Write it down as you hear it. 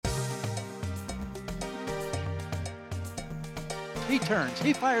He turns.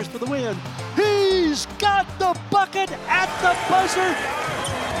 He fires for the win. He's got the bucket at the buzzer.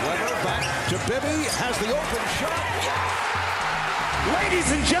 Weber back to Bibby. Has the open shot. Ladies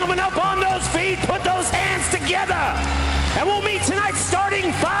and gentlemen, up on those feet. Put those hands together. And we'll meet tonight's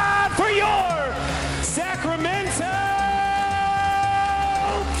starting five for your Sacramento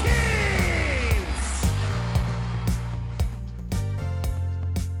Kings.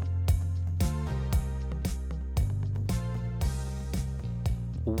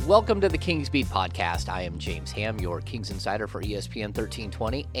 Welcome to the Kings Beat podcast. I am James Ham, your Kings insider for ESPN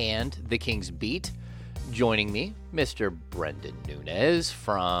 1320 and the Kings Beat. Joining me, Mr. Brendan Nunez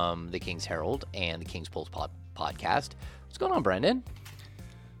from the Kings Herald and the Kings Pulse podcast. What's going on, Brendan?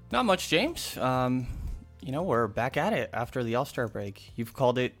 Not much, James. We're back at it after the All-Star break. You've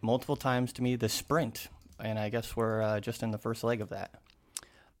called it multiple times to me the sprint, and I guess we're just in the first leg of that.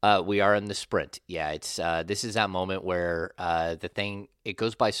 We are in the sprint. Yeah, it's this is that moment where it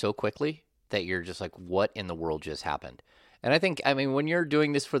goes by so quickly that you're just like, what in the world just happened? And I mean, when you're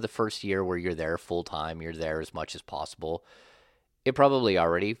doing this for the first year where you're there full time, you're there as much as possible, it probably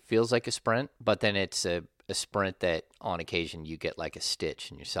already feels like a sprint, but then it's a sprint that on occasion you get like a stitch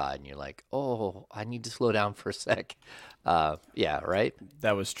in your side and you're like, oh, I need to slow down for a sec. Yeah, right?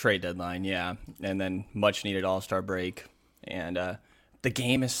 That was trade deadline, yeah. And then much needed All-Star break. And the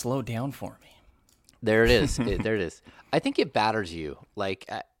game has slowed down for me. There it is. There it is. I think it batters you, like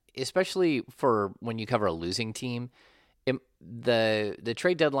especially for when you cover a losing team. The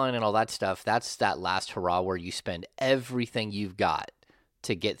trade deadline and all that stuff, that's that last hurrah where you spend everything you've got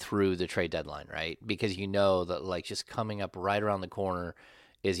to get through the trade deadline, right? Because you know that like just coming up right around the corner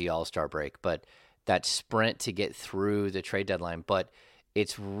is the All-Star break. But that sprint to get through the trade deadline, but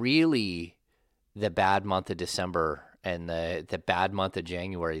it's really the bad month of December and the bad month of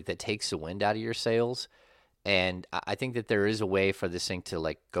January that takes the wind out of your sails. And I think that there is a way for this thing to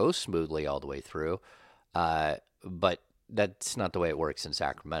like go smoothly all the way through. But that's not the way it works in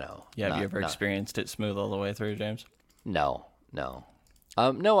Sacramento. Yeah, have you ever experienced it smooth all the way through, James? No.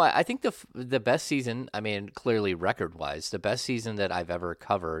 I think the best season, I mean, clearly record-wise, the best season that I've ever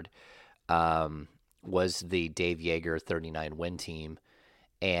covered was the Dave Yeager 39-win team.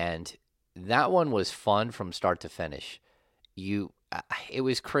 And that one was fun from start to finish. It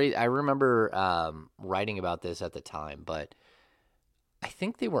was crazy. I remember writing about this at the time, but I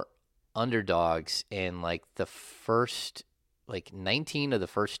think they were underdogs in like the first 19 of the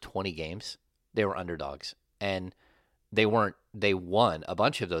first 20 games. They were underdogs, and they won a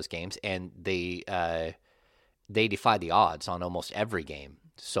bunch of those games, and they defied the odds on almost every game.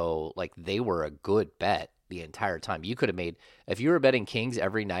 So like they were a good bet the entire time. You could have made, if you were betting Kings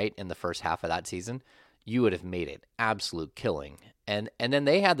every night in the first half of that season, you would have made it absolute killing. And then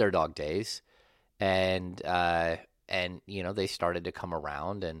they had their dog days, and they started to come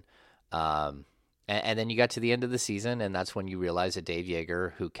around, and then you got to the end of the season, and that's when you realize that Dave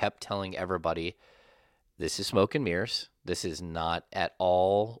Yeager, who kept telling everybody, this is smoke and mirrors. This is not at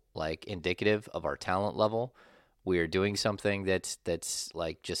all like indicative of our talent level. We are doing something that's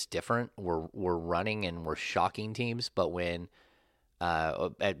like just different. We're running and we're shocking teams, but while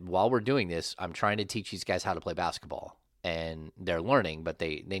we're doing this, I'm trying to teach these guys how to play basketball, and they're learning, but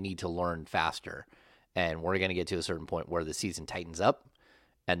they need to learn faster. And we're going to get to a certain point where the season tightens up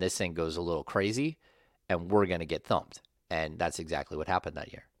and this thing goes a little crazy and we're going to get thumped. And that's exactly what happened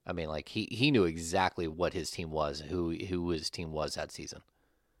that year. I mean, like he knew exactly what his team was, who his team was that season.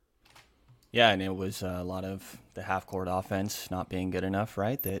 Yeah, and it was a lot of the half-court offense not being good enough,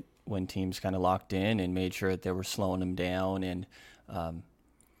 right? That when teams kind of locked in and made sure that they were slowing them down and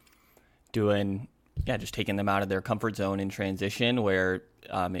just taking them out of their comfort zone in transition, where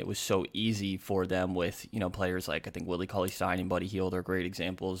it was so easy for them with, players like I think Willie Cauley-Stein and Buddy Hield are great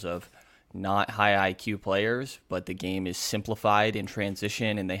examples of not high IQ players, but the game is simplified in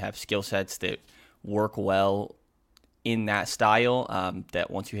transition and they have skill sets that work well in that style, that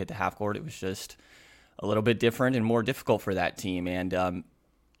once you hit the half court, it was just a little bit different and more difficult for that team. And,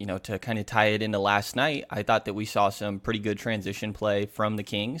 to kind of tie it into last night, I thought that we saw some pretty good transition play from the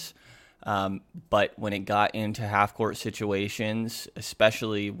Kings. But when it got into half court situations,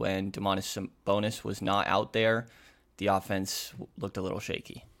 especially when Domantas Sabonis was not out there, the offense looked a little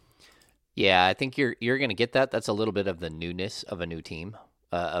shaky. Yeah, I think you're going to get that. That's a little bit of the newness of a new team,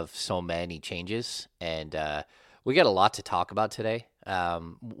 of so many changes. And we got a lot to talk about today.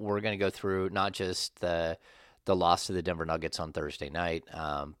 We're going to go through not just the loss to the Denver Nuggets on Thursday night,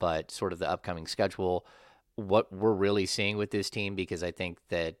 but sort of the upcoming schedule, what we're really seeing with this team, because I think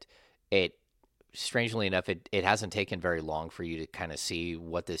that strangely enough, it hasn't taken very long for you to kind of see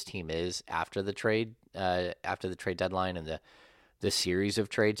what this team is after the trade deadline and the series of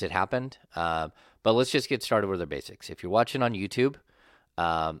trades that happened. But let's just get started with the basics. If you're watching on YouTube,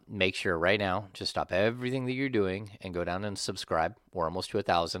 make sure right now, just stop everything that you're doing and go down and subscribe. We're almost to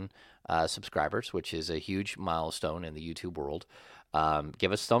 1,000 subscribers, which is a huge milestone in the YouTube world.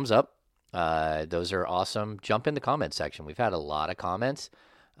 Give us thumbs up. Those are awesome. Jump in the comment section. We've had a lot of comments,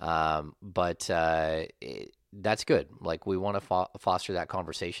 but that's good. Like, we want to foster that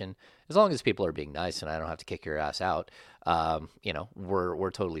conversation as long as people are being nice and I don't have to kick your ass out.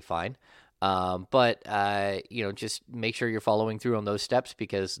 We're totally fine. But just make sure you're following through on those steps,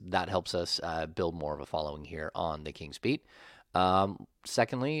 because that helps us build more of a following here on the Kings Beat.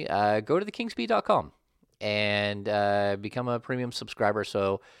 Secondly, go to thekingsbeat.com and become a premium subscriber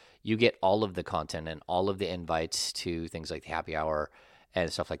so you get all of the content and all of the invites to things like the happy hour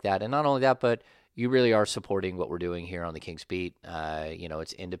and stuff like that. And not only that, but you really are supporting what we're doing here on the Kings Beat.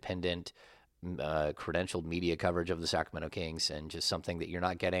 It's independent, credentialed media coverage of the Sacramento Kings, and just something that you're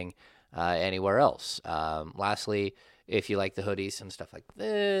not getting anywhere else. Lastly, if you like the hoodies and stuff like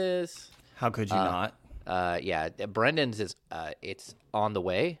this, how could you not? Brendan's is it's on the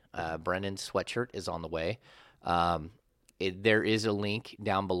way. Brendan's sweatshirt is on the way. There is a link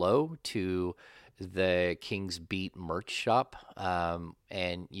down below to the Kings Beat merch shop,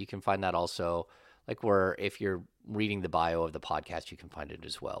 and you can find that also, where if you're reading the bio of the podcast, you can find it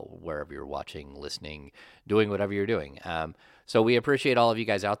as well, wherever you're watching, listening, doing whatever you're doing. So we appreciate all of you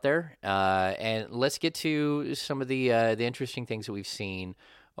guys out there, and let's get to some of the interesting things that we've seen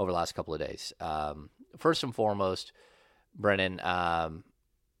over the last couple of days. First and foremost, Brennan,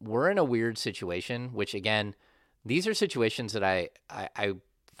 we're in a weird situation, which, again, these are situations that I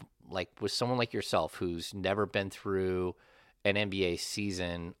like with someone like yourself who's never been through an NBA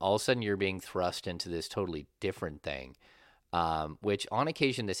season. All of a sudden you're being thrust into this totally different thing, which on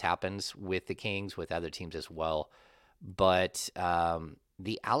occasion this happens with the Kings, with other teams as well. But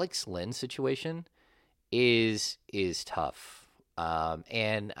the Alex Len situation is tough.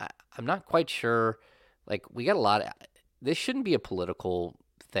 And I'm not quite sure, we got a lot of, this shouldn't be a political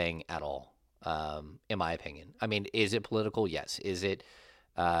thing at all. In my opinion. I mean, is it political? Yes. Is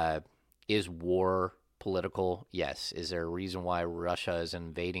war political? Yes. Is there a reason why Russia is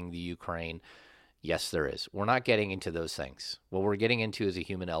invading the Ukraine? Yes, there is. We're not getting into those things. What we're getting into is a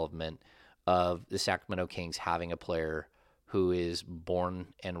human element of the Sacramento Kings having a player who is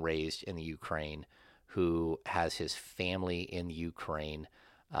born and raised in the Ukraine, who has his family in the Ukraine,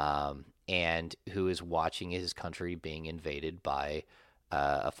 and who is watching his country being invaded by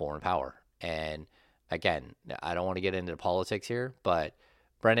a foreign power. And again, I don't want to get into politics here, but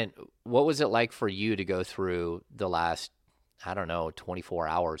Brendan, what was it like for you to go through the last, 24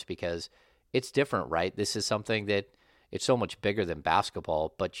 hours? Because it's different, right? This is something that it's so much bigger than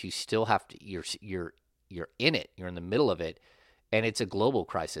basketball, but you still have to, you're in it, you're in the middle of it, and it's a global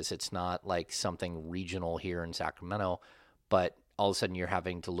crisis. It's not like something regional here in Sacramento, but all of a sudden you're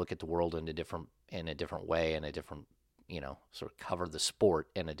having to look at the world in a different way, and a different, sort of cover the sport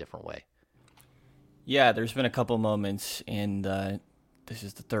in a different way. Yeah, there's been a couple moments in this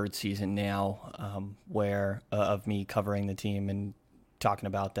is the third season now, where of me covering the team and talking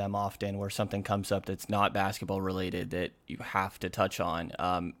about them often, where something comes up that's not basketball related that you have to touch on.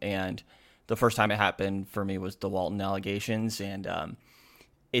 And the first time it happened for me was the Walton allegations, and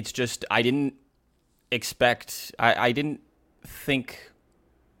it's just I didn't think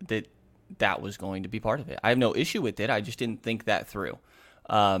that was going to be part of it. I have no issue with it. I just didn't think that through.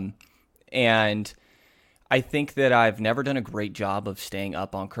 And I think that I've never done a great job of staying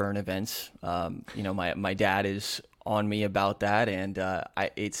up on current events. My dad is on me about that, and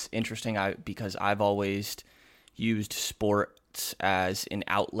it's interesting because I've always used sports as an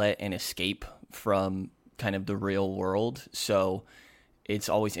outlet and escape from kind of the real world. So it's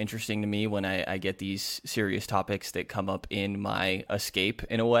always interesting to me when I get these serious topics that come up in my escape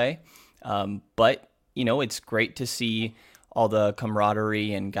in a way. But it's great to see all the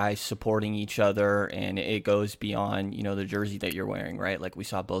camaraderie and guys supporting each other, and it goes beyond, the jersey that you're wearing, right? Like we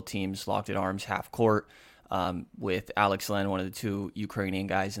saw both teams locked at arms half court, with Alex Len, one of the two Ukrainian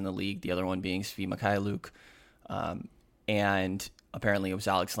guys in the league, the other one being Svi Mikhailuk. And apparently it was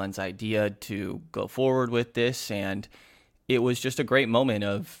Alex Len's idea to go forward with this, and it was just a great moment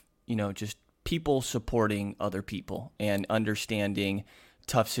of, just people supporting other people and understanding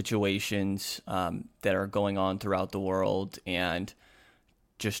tough situations that are going on throughout the world, and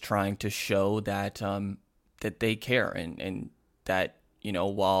just trying to show that that they care, and that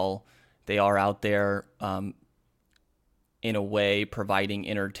while they are out there in a way providing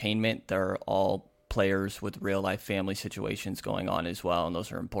entertainment, they're all players with real life family situations going on as well, and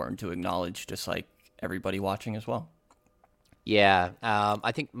those are important to acknowledge, just like everybody watching as well. Yeah,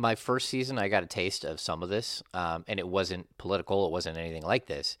 I think my first season I got a taste of some of this, and it wasn't political. It wasn't anything like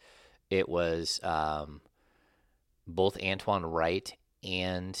this. It was both Antoine Wright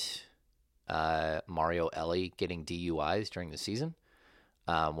and Mario Ellie getting DUIs during the season,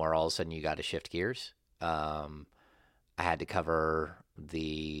 where all of a sudden you got to shift gears. I had to cover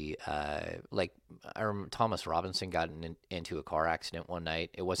the I remember Thomas Robinson got into a car accident one night.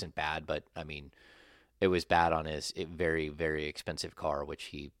 It wasn't bad, but I mean, it was bad on his very, very expensive car, which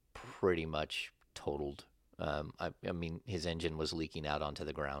he pretty much totaled. I mean, his engine was leaking out onto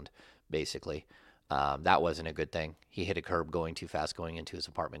the ground, basically. That wasn't a good thing. He hit a curb going too fast going into his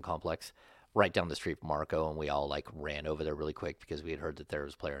apartment complex right down the street from Marco, and we all like ran over there really quick because we had heard that there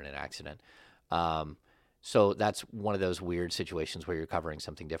was a player in an accident. So that's one of those weird situations where you're covering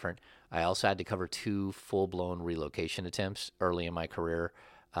something different. I also had to cover 2 full-blown relocation attempts early in my career,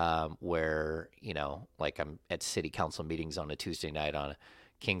 where, you know, like I'm at city council meetings on a Tuesday night, on a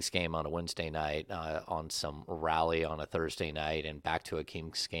Kings game on a Wednesday night, on some rally on a Thursday night, and back to a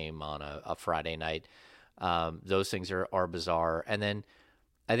Kings game on a Friday night. Those things are bizarre. And then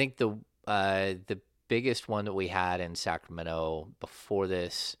I think the biggest one that we had in Sacramento before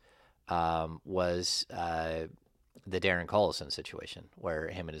this was the Darren Collison situation, where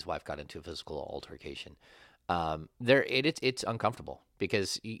him and his wife got into a physical altercation. It's uncomfortable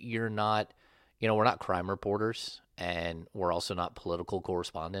because you're not, you know, we're not crime reporters, and we're also not political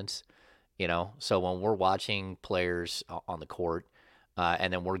correspondents, you know. So when we're watching players on the court,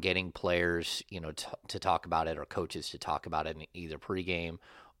 and then we're getting players, you know, to talk about it, or coaches to talk about it in either pregame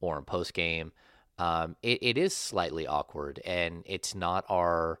or in postgame, it is slightly awkward, and it's not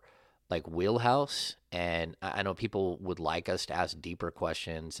our like wheelhouse. And I know people would like us to ask deeper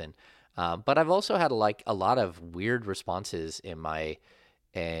questions, and but I've also had like a lot of weird responses in my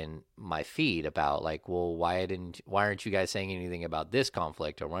feed about like, well, why aren't you guys saying anything about this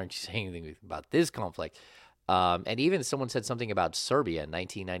conflict, or why aren't you saying anything about this conflict? And even someone said something about Serbia in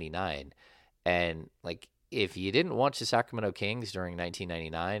 1999, and like, if you didn't watch the Sacramento Kings during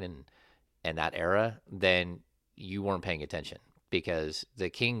 1999 and that era, then you weren't paying attention, because the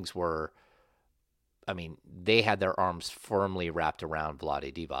Kings were, I mean, they had their arms firmly wrapped around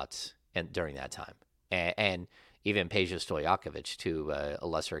Vlade Divac and during that time, and even Peja Stojakovic to a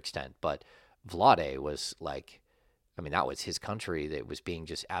lesser extent. But Vlade was like, I mean, that was his country that was being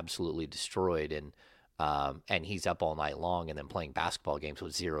just absolutely destroyed, and he's up all night long and then playing basketball games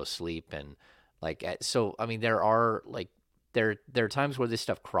with zero sleep, and like, so I mean, there are times where this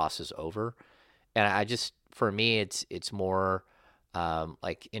stuff crosses over, and I just, for me, it's more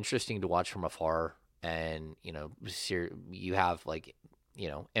like interesting to watch from afar, and you know, you have like, you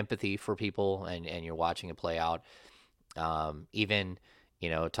know, empathy for people, and you're watching it play out. Even, you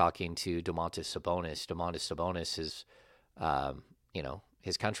know, talking to Domantas Sabonis is, you know,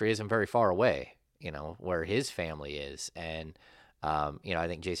 his country isn't very far away, you know, where his family is. And, you know, I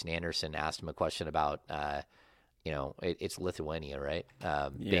think Jason Anderson asked him a question about, you know, it's Lithuania, right?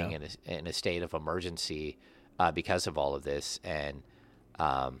 Being in a state of emergency because of all of this.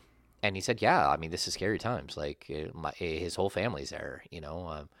 And he said, yeah, I mean, this is scary times. Like, his whole family's there, you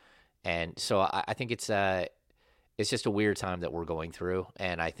know. And so I think it's just a weird time that we're going through.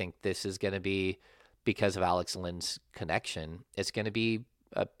 And I think this is going to be, because of Alex Lynn's connection, it's going to be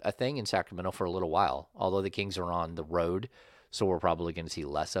a thing in Sacramento for a little while. Although the Kings are on the road, so we're probably going to see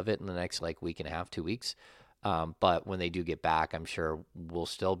less of it in the next like week and a half, 2 weeks. But when they do get back, I'm sure we'll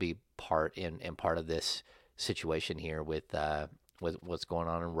still be part of this situation here with what's going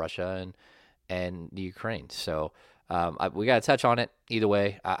on in Russia and the Ukraine. So we got to touch on it either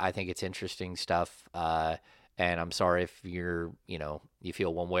way. I think it's interesting stuff. And I'm sorry if you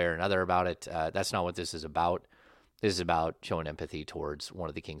feel one way or another about it. That's not what this is about. This is about showing empathy towards one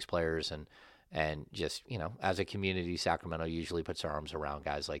of the Kings players, and just, you know, as a community, Sacramento usually puts their arms around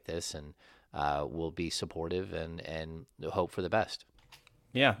guys like this, and will be supportive and hope for the best.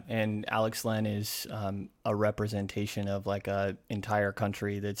 Yeah, and Alex Len is a representation of like a entire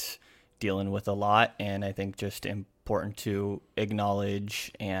country that's dealing with a lot, and I think just important to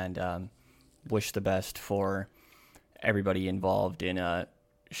acknowledge and wish the best for everybody involved in a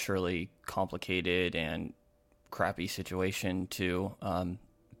surely complicated and crappy situation to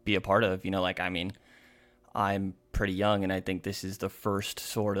be a part of. You know, like, I mean, I'm pretty young, and I think this is the first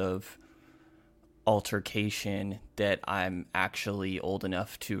sort of altercation that I'm actually old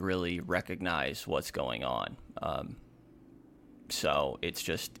enough to really recognize what's going on. So it's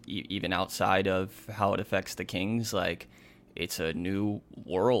just, even outside of how it affects the Kings, like, it's a new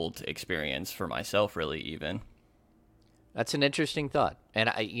world experience for myself, really, even. That's an interesting thought. And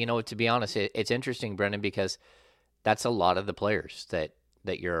to be honest, it's interesting, Brendan, because that's a lot of the players that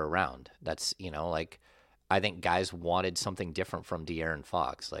you're around. That's, like, I think guys wanted something different from De'Aaron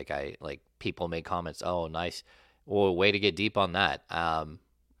Fox. Like people made comments, "Oh, nice. Well, way to get deep on that."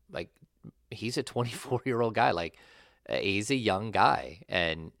 Like, he's a 24-year-old guy. Like, he's a young guy,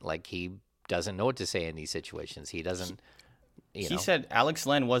 and like, he doesn't know what to say in these situations. He doesn't, He said Alex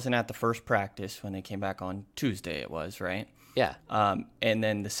Len wasn't at the first practice when they came back on Tuesday, it was, right? Yeah. And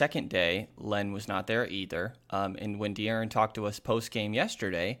then the second day, Len was not there either. And when De'Aaron talked to us post-game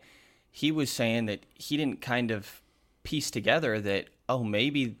yesterday, he was saying that he didn't kind of piece together that, oh,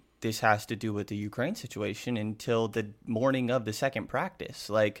 maybe this has to do with the Ukraine situation until the morning of the second practice.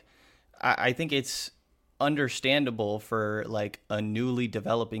 Like, I think it's understandable for, like, a newly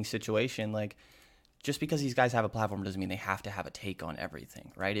developing situation. Like, just because these guys have a platform doesn't mean they have to have a take on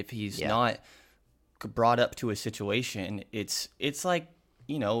everything, right? If he's not brought up to a situation, it's like,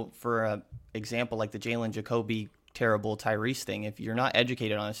 for an example, like the Jalen Jacoby terrible Tyrese thing, if you're not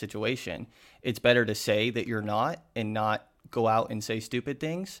educated on a situation, it's better to say that you're not and not go out and say stupid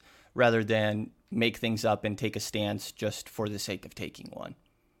things rather than make things up and take a stance just for the sake of taking one.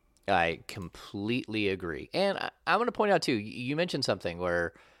 I completely agree. And I'm going to point out, too, you mentioned something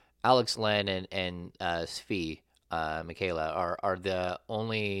where Alex Len and Svi, Michaela, are the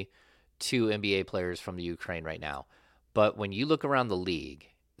only two NBA players from the Ukraine right now. But when you look around the league,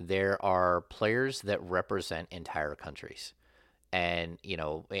 there are players that represent entire countries. And,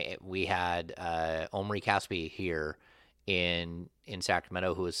 we had Omri Caspi here in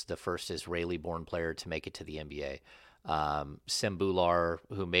Sacramento, who was the first Israeli-born player to make it to the NBA. Sim Bular,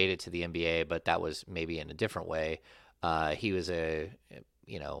 who made it to the NBA, but that was maybe in a different way. He was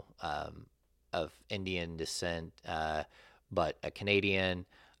of Indian descent, but a Canadian.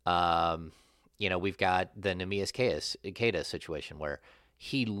 We've got the Neemias Queta situation where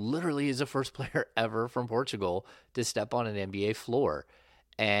he literally is the first player ever from Portugal to step on an NBA floor.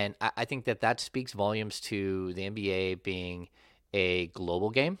 And I think that speaks volumes to the NBA being a global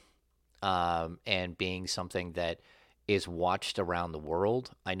game, and being something that is watched around the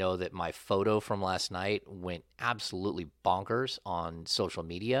world. I know that my photo from last night went absolutely bonkers on social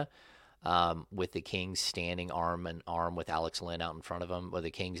media, with the Kings standing arm in arm with Alex Len out in front of them, with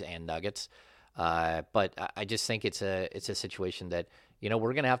the Kings and Nuggets. But I just think it's a situation that,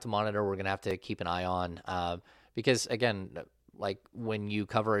 we're going to have to monitor. We're going to have to keep an eye on, because, again, like, when you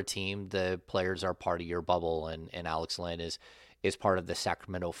cover a team, the players are part of your bubble, and Alex Len is part of the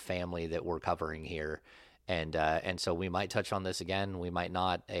Sacramento family that we're covering here. And so we might touch on this again. We might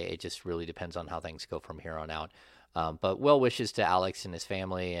not. It just really depends on how things go from here on out. But well wishes to Alex and his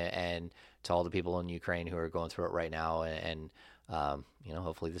family, and to all the people in Ukraine who are going through it right now. And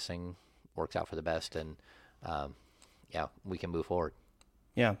hopefully this thing works out for the best, and we can move forward.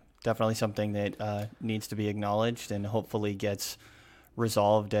 Yeah, definitely something that needs to be acknowledged and hopefully gets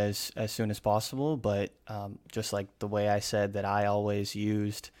resolved as soon as possible. But just like the way I said that I always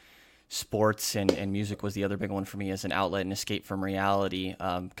used sports and music was the other big one for me as an outlet and escape from reality,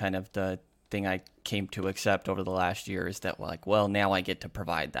 kind of the thing I came to accept over the last year is that, like, well, now I get to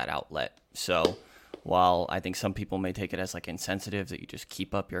provide that outlet. So while I think some people may take it as like insensitive that you just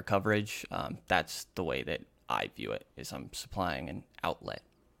keep up your coverage, that's the way that I view it, is I'm supplying an outlet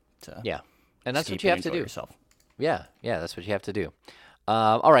to and that's what you have to do yourself. Yeah, that's what you have to do.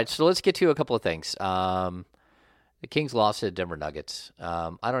 All right, so let's get to a couple of things. The Kings lost to the Denver Nuggets.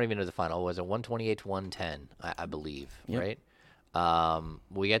 I don't even know the final. Was it 128-110, I believe, right?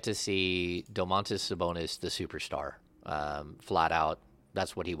 We get to see Domantas Sabonis, the superstar, flat out.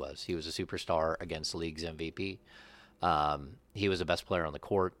 That's what he was. He was a superstar against the league's MVP. He was the best player on the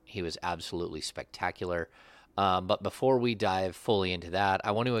court. He was absolutely spectacular. But before we dive fully into that,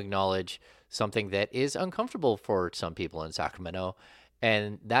 I want to acknowledge something that is uncomfortable for some people in Sacramento,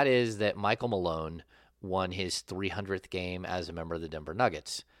 and that is that Michael Malone won his 300th game as a member of the Denver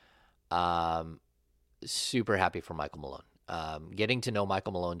Nuggets. Super happy for Michael Malone. Getting to know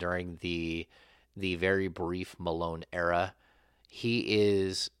Michael Malone during the very brief Malone era, he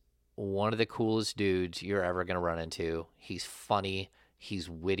is one of the coolest dudes you're ever going to run into. He's funny. He's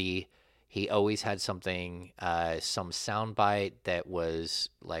witty. He always had something, some soundbite that was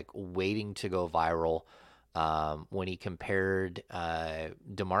like waiting to go viral. When he compared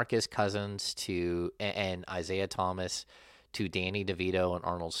DeMarcus Cousins and Isaiah Thomas to Danny DeVito and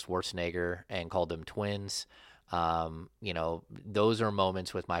Arnold Schwarzenegger and called them twins. Those are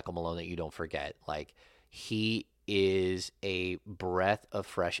moments with Michael Malone that you don't forget. Like, he is a breath of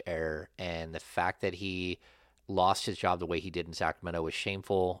fresh air, and the fact that he lost his job the way he did in Sacramento was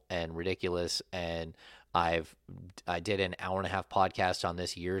shameful and ridiculous. And I did an hour and a half podcast on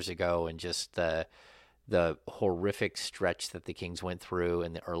this years ago, and just the the horrific stretch that the Kings went through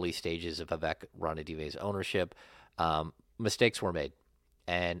in the early stages of Vivek Ranadive's ownership, mistakes were made.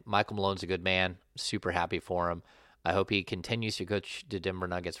 And Michael Malone's a good man. Super happy for him. I hope he continues to coach the Denver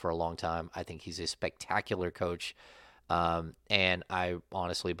Nuggets for a long time. I think he's a spectacular coach. And I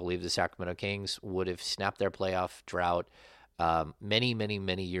honestly believe the Sacramento Kings would have snapped their playoff drought many, many,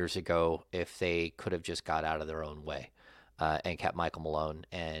 many years ago if they could have just got out of their own way and kept Michael Malone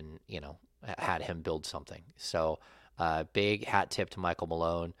and, had him build something. So big hat tip to Michael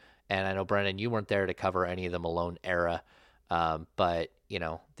Malone. And I know, Brennan, you weren't there to cover any of the Malone era, but,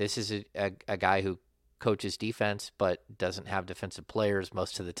 this is a guy who coaches defense but doesn't have defensive players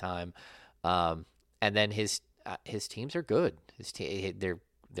most of the time. And then his teams are good.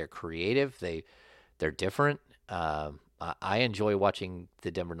 They're creative. They're different. I enjoy watching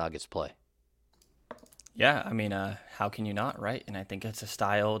the Denver Nuggets play. Yeah, I mean, how can you not, right? And I think it's a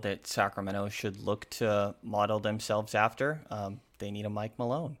style that Sacramento should look to model themselves after. They need a Mike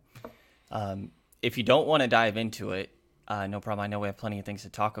Malone. If you don't want to dive into it, no problem. I know we have plenty of things to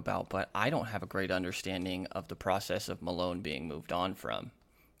talk about, but I don't have a great understanding of the process of Malone being moved on from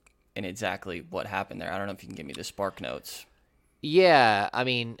and exactly what happened there. I don't know if you can give me the spark notes. Yeah, I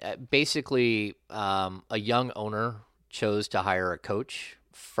mean, basically, a young owner chose to hire a coach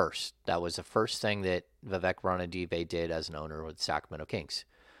first. That was the first thing that Vivek Ranadive did as an owner with Sacramento Kings.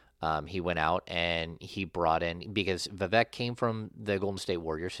 He went out and he brought in, because Vivek came from the Golden State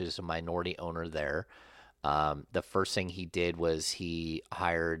Warriors, who's a minority owner there. The first thing he did was he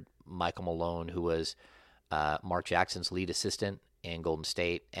hired Michael Malone, who was Mark Jackson's lead assistant in Golden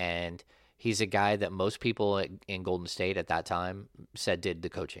State. And he's a guy that most people in Golden State at that time said did the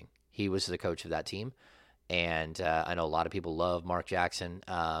coaching. He was the coach of that team. And I know a lot of people love Mark Jackson.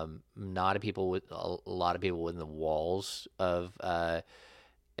 Not a lot of people within the walls of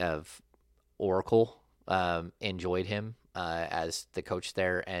Oracle enjoyed him as the coach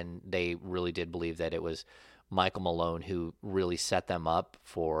there, and they really did believe that it was Michael Malone who really set them up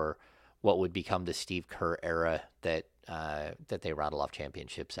for what would become the Steve Kerr era that they rattle off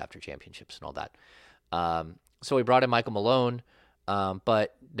championships after championships and all that. So we brought in Michael Malone.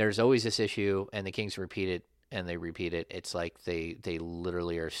 But there's always this issue, and the Kings repeat it, and they repeat it. It's like they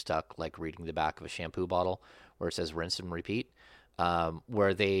literally are stuck like reading the back of a shampoo bottle where it says rinse and repeat,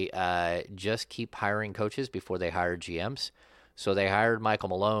 where they just keep hiring coaches before they hire GMs. So they hired Michael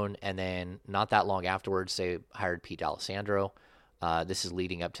Malone, and then not that long afterwards, they hired Pete D'Alessandro. This is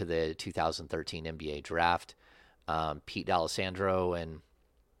leading up to the 2013 NBA draft. Pete D'Alessandro and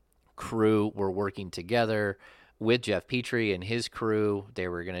crew were working together with Jeff Petrie and his crew. They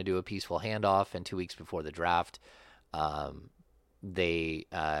were going to do a peaceful handoff, and 2 weeks before the draft, the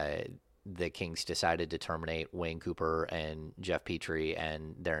Kings decided to terminate Wayne Cooper and Jeff Petrie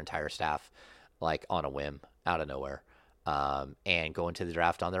and their entire staff, like on a whim, out of nowhere, and go into the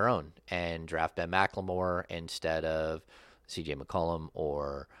draft on their own and draft Ben McLemore instead of C.J. McCollum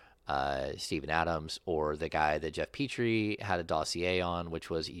or Steven Adams or the guy that Jeff Petrie had a dossier on,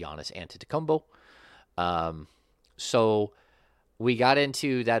 which was Giannis Antetokounmpo. So we got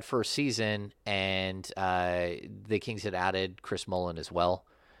into that first season, and the Kings had added Chris Mullin as well.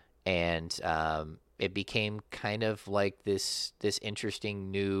 And it became kind of like this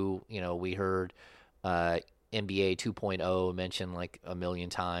interesting new, we heard NBA 2.0 mentioned like a million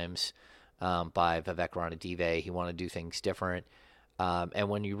times by Vivek Ranadive. He wanted to do things different. And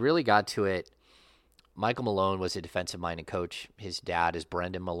when you really got to it, Michael Malone was a defensive-minded coach. His dad is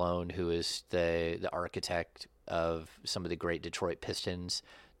Brendan Malone, who is the architect of some of the great Detroit Pistons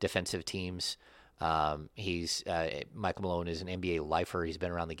defensive teams. Michael Malone is an NBA lifer. He's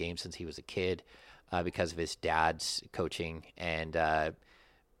been around the game since he was a kid because of his dad's coaching. And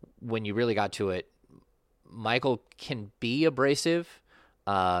when you really got to it, Michael can be abrasive.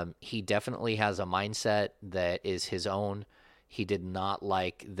 He definitely has a mindset that is his own. He did not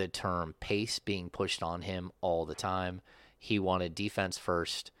like the term pace being pushed on him all the time. He wanted defense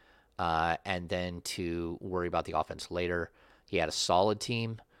first, and then to worry about the offense later. He had a solid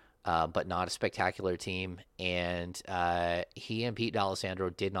team, but not a spectacular team. And he and Pete D'Alessandro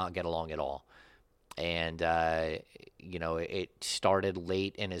did not get along at all. And, it started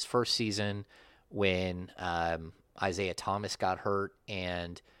late in his first season when Isaiah Thomas got hurt,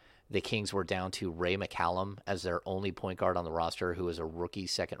 and the Kings were down to Ray McCallum as their only point guard on the roster, who was a rookie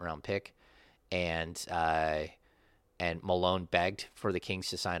second-round pick. And Malone begged for the Kings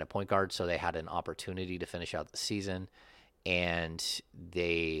to sign a point guard, so they had an opportunity to finish out the season. And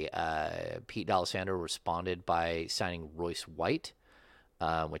Pete D'Alessandro responded by signing Royce White,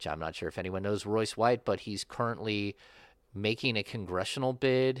 which I'm not sure if anyone knows Royce White, but he's currently making a congressional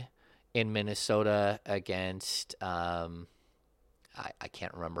bid in Minnesota against I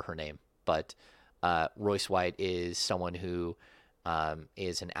can't remember her name, but Royce White is someone who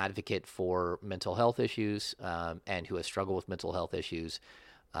is an advocate for mental health issues and who has struggled with mental health issues.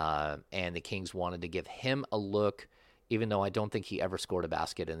 And the Kings wanted to give him a look, even though I don't think he ever scored a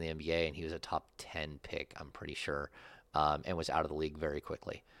basket in the NBA, and he was a top 10 pick, I'm pretty sure, and was out of the league very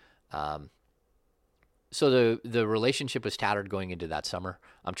quickly. So the relationship was tattered going into that summer.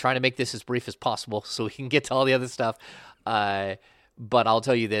 I'm trying to make this as brief as possible so we can get to all the other stuff. But I'll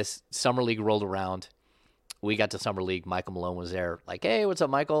tell you this, Summer League rolled around. We got to Summer League. Michael Malone was there. Like, hey, what's up,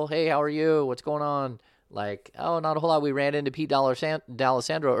 Michael? Hey, how are you? What's going on? Like, oh, not a whole lot. We ran into Pete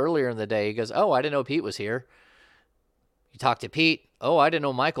D'Alessandro earlier in the day. He goes, oh, I didn't know Pete was here. You talked to Pete. Oh, I didn't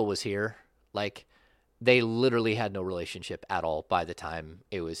know Michael was here. Like, they literally had no relationship at all by the time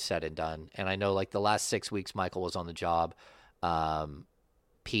it was said and done. And I know, like, the last 6 weeks Michael was on the job.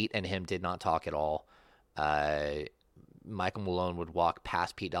 Pete and him did not talk at all. Michael Malone would walk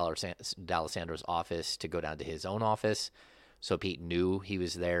past Pete D'Alessandro's office to go down to his own office. So Pete knew he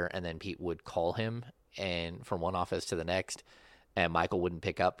was there, and then Pete would call him and from one office to the next, and Michael wouldn't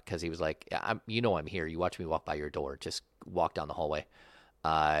pick up because he was like, I'm here. You watch me walk by your door. Just walk down the hallway.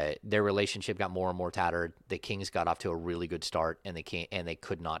 Their relationship got more and more tattered. The Kings got off to a really good start, and they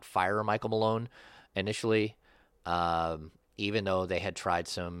could not fire Michael Malone initially, even though they had tried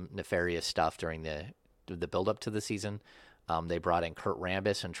some nefarious stuff during the build-up to the season. They brought in Kurt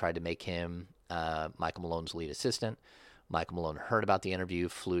Rambis and tried to make him Michael Malone's lead assistant. Michael Malone heard about the interview,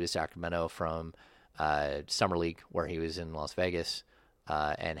 flew to Sacramento from Summer League, where he was in Las Vegas,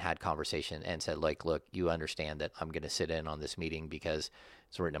 and had conversation and said, like, look, you understand that I'm going to sit in on this meeting because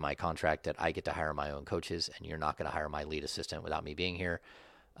it's written in my contract that I get to hire my own coaches, and you're not going to hire my lead assistant without me being here.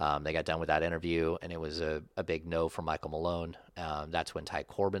 They got done with that interview, and it was a big no for Michael Malone. That's when Ty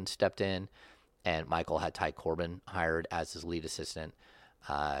Corbin stepped in, and Michael had Ty Corbin hired as his lead assistant.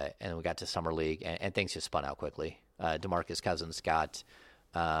 And we got to Summer League, and things just spun out quickly. DeMarcus Cousins got,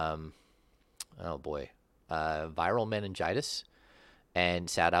 viral meningitis and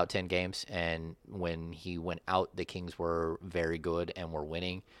sat out 10 games. And when he went out, the Kings were very good and were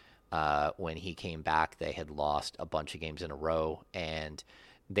winning. When he came back, they had lost a bunch of games in a row, and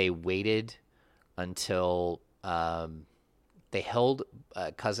they waited until they held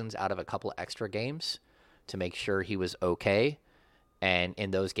Cousins out of a couple extra games to make sure he was okay. And in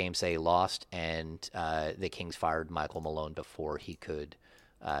those games, they lost, and the Kings fired Michael Malone before he could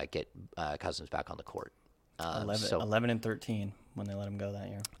get Cousins back on the court. 11 and 13 when they let him go that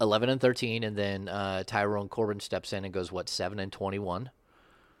year. 11 and 13, and then Tyrone Corbin steps in and goes, 7 and 21?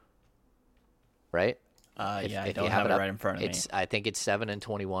 Right? I don't have it right in front of me. I think it's 7 and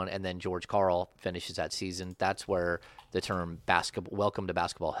 21, and then George Karl finishes that season. That's where the term "welcome to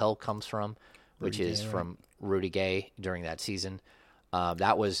basketball hell" comes from, which is from Rudy Gay during that season.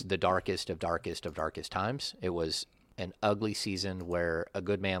 That was the darkest of darkest times. It was an ugly season where a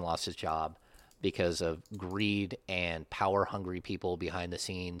good man lost his job because of greed and power-hungry people behind the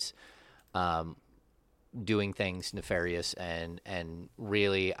scenes doing things nefarious and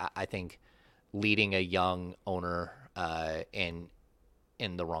really, I think, leading a young owner in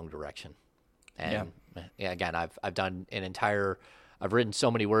the wrong direction. And again, I've done I've written so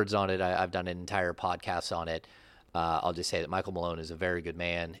many words on it. I've done an entire podcast on it. I'll just say that Michael Malone is a very good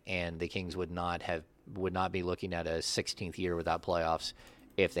man, and the Kings would not be looking at a 16th year without playoffs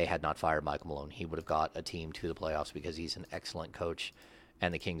if they had not fired Michael Malone. He would have got a team to the playoffs because he's an excellent coach,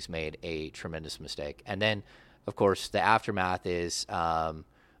 and the Kings made a tremendous mistake. And then, of course, the aftermath is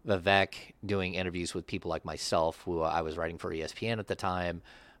Vivek doing interviews with people like myself, who I was writing for ESPN at the time,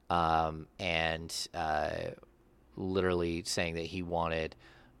 and literally saying that he wanted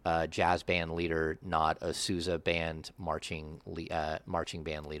a jazz band leader, not a Sousa band marching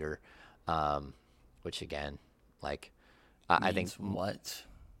band leader, which again, like, I think what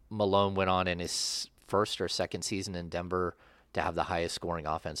Malone went on in his first or second season in Denver to have the highest scoring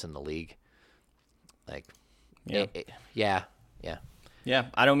offense in the league. Like, yeah.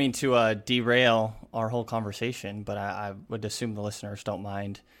 I don't mean to derail our whole conversation, but I would assume the listeners don't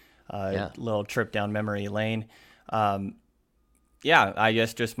mind a little trip down memory lane. I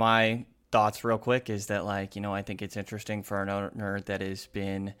guess just my thoughts real quick is that, like, I think it's interesting for an owner that has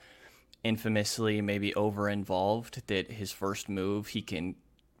been infamously maybe over-involved, that his first move he can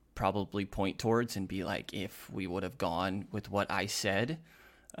probably point towards and be like, if we would have gone with what I said.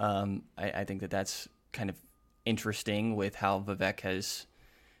 I think that's kind of interesting with how Vivek has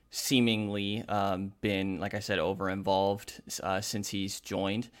seemingly been, like I said, over-involved since he's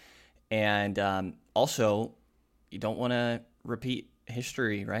joined. And also, you don't want to repeat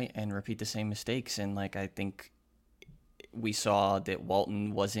history, right, and repeat the same mistakes. And like I think we saw that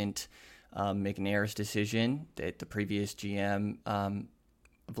Walton wasn't McNair's decision, that the previous GM,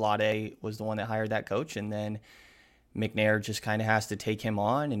 Vlade, was the one that hired that coach, and then McNair just kind of has to take him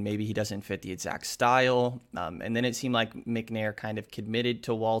on, and maybe he doesn't fit the exact style. And then it seemed like McNair kind of committed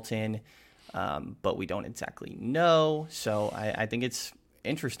to Walton, but we don't exactly know. So I think it's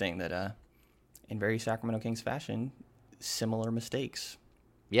interesting that in very Sacramento Kings fashion, similar mistakes.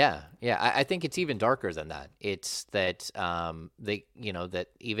 Yeah. I think it's even darker than that. It's that that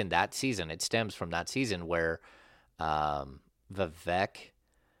even that season, it stems from that season where Vivek,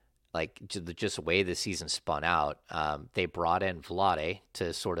 like just the way the season spun out, they brought in Vlade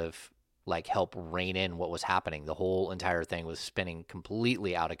to sort of like help rein in what was happening. The whole entire thing was spinning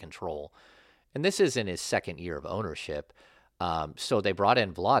completely out of control. And this is in his second year of ownership. So they brought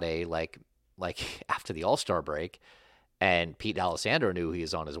in Vlade like after the All-Star break, and Pete D'Alessandro knew he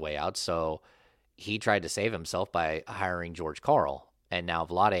was on his way out. So he tried to save himself by hiring George Karl. And now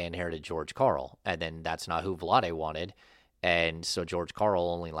Vlade inherited George Karl. And then that's not who Vlade wanted. And so George Karl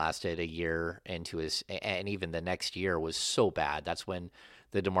only lasted a year into his, and even the next year was so bad. That's when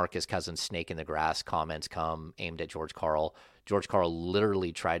the DeMarcus Cousins snake in the grass comments come aimed at George Karl. George Karl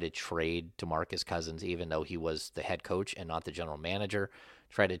literally tried to trade DeMarcus Cousins, even though he was the head coach and not the general manager.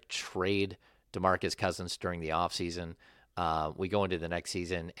 Tried to trade DeMarcus Cousins during the offseason. We go into the next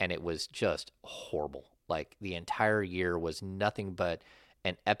season, and it was just horrible. Like, the entire year was nothing but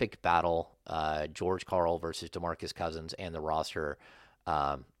an epic battle, George Karl versus DeMarcus Cousins and the roster.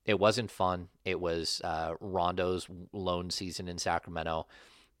 It wasn't fun. It was Rondo's lone season in Sacramento.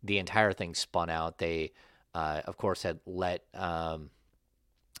 The entire thing spun out. They, of course, had let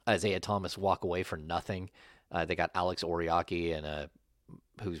Isaiah Thomas walk away for nothing. They got Alex Oriaki, and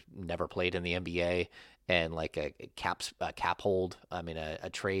who's never played in the NBA, and like a cap hold. I mean, a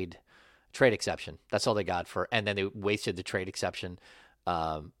trade exception. That's all they got for, and then they wasted the trade exception.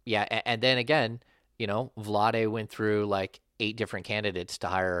 And then again, Vlade went through like 8 different candidates to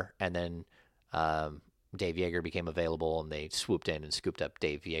hire, and then Dave Yeager became available, and they swooped in and scooped up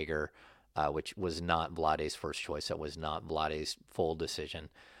Dave Yeager, which was not Vlade's first choice. That was not Vlade's full decision.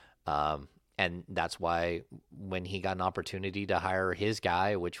 And that's why when he got an opportunity to hire his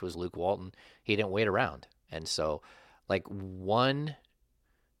guy, which was Luke Walton, he didn't wait around. And so like one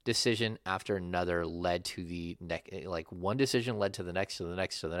decision after another led to the next, like one decision led to the next, to the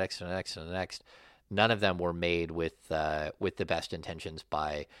next, to the next, to the next, to the next. None of them were made with the best intentions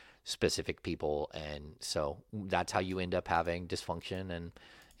by specific people. And so that's how you end up having dysfunction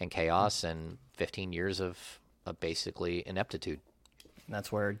and chaos and 15 years of basically ineptitude. And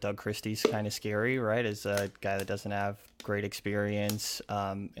that's where Doug Christie's kind of scary, right? As a guy that doesn't have great experience,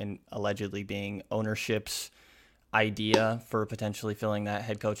 and allegedly being ownership's idea for potentially filling that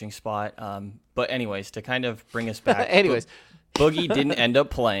head coaching spot. But anyways, to kind of bring us back. Boogie didn't end up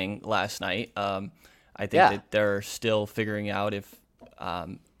playing last night. I think that they're still figuring out if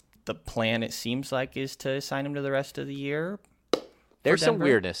the plan, it seems like, is to sign him to the rest of the year. There's some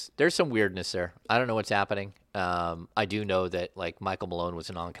weirdness. There's some weirdness there. I don't know what's happening. I do know that like Michael Malone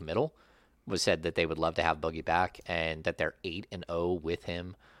was non-committal, was said that they would love to have Boogie back, and that they're 8-0 with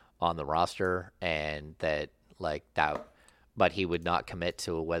him on the roster, and that like that, but he would not commit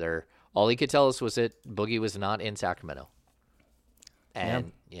to whether. All he could tell us was that Boogie was not in Sacramento.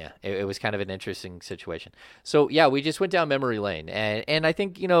 And it was kind of an interesting situation. So yeah, we just went down memory lane, and I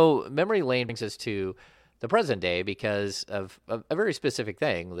think memory lane brings us to the present day because of a very specific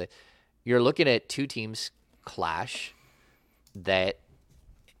thing. That you're looking at two teams clash that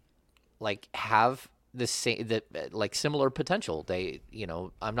like have the same, that like similar potential. They,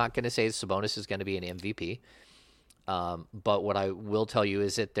 I'm not going to say Sabonis is going to be an MVP. But what I will tell you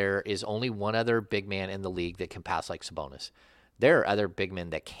is that there is only one other big man in the league that can pass like Sabonis. There are other big men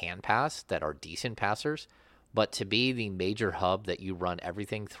that can pass, that are decent passers, but to be the major hub that you run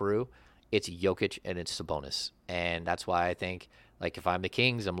everything through, it's Jokic and it's Sabonis. And that's why I think, like, if I'm the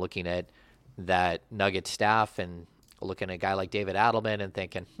Kings, I'm looking at that Nugget staff and looking at a guy like David Adelman and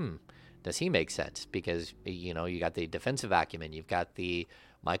thinking, does he make sense? Because, you got the defensive acumen, you've got the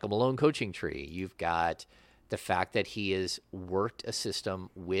Michael Malone coaching tree, you've got the fact that he has worked a system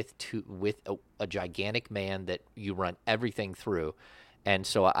with a gigantic man that you run everything through. And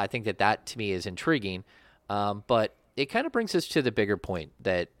so I think that to me is intriguing. But it kind of brings us to the bigger point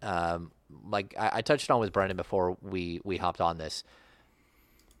that, like I touched on with Brendan before we hopped on this.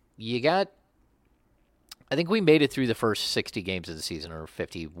 I think we made it through the first 60 games of the season, or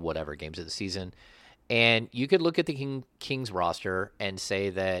 50 whatever games of the season. And you could look at the Kings roster and say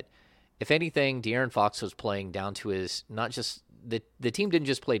that, if anything, De'Aaron Fox was playing down to his, not just the team didn't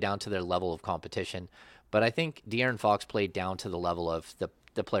just play down to their level of competition, but I think De'Aaron Fox played down to the level of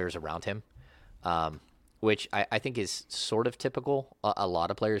the players around him, which I think is sort of typical. A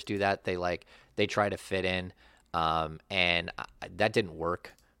lot of players do that. They try to fit in, and that didn't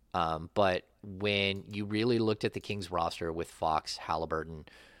work. But when you really looked at the Kings roster with Fox, Halliburton,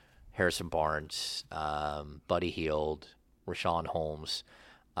 Harrison Barnes, Buddy Hield, Rashawn Holmes,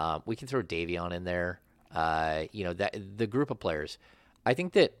 we can throw Davion in there. That the group of players, I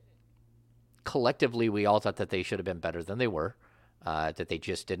think that collectively we all thought that they should have been better than they were, that they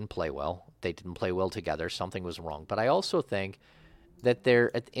just didn't play well. They didn't play well together. Something was wrong. But I also think that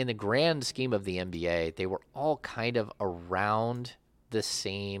in the grand scheme of the NBA, they were all kind of around the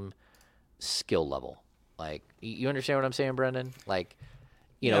same skill level. Like, you understand what I'm saying, Brendan? Like,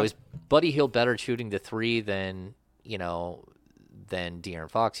 is Buddy Hield better shooting the three than De'Aaron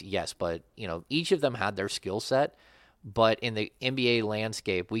Fox? Yes, but each of them had their skill set. But in the NBA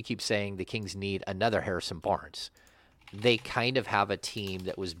landscape, we keep saying the Kings need another Harrison Barnes. They kind of have a team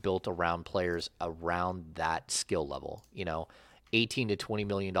that was built around players around that skill level. $18 to $20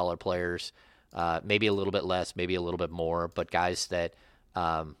 million players, maybe a little bit less, maybe a little bit more, but guys that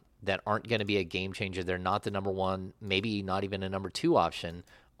aren't going to be a game changer. They're not the number one, maybe not even a number two option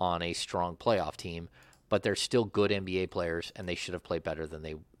on a strong playoff team, but they're still good NBA players, and they should have played better than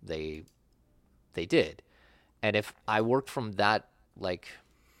they did. And if I worked from that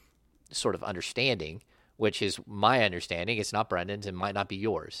sort of understanding, which is my understanding, it's not Brendan's, it might not be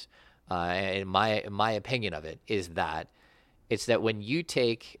yours. And my opinion of it is that it's that when you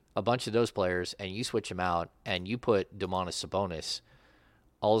take a bunch of those players and you switch them out and you put Domantas Sabonis,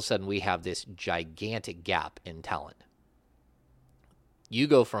 all of a sudden we have this gigantic gap in talent. You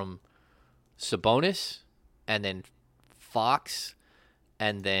go from Sabonis and then Fox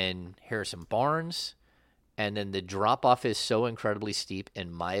and then Harrison Barnes, and then the drop-off is so incredibly steep,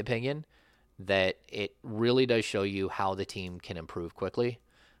 in my opinion, that it really does show you how the team can improve quickly,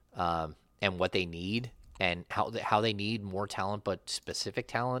 and what they need, and how they need more talent, but specific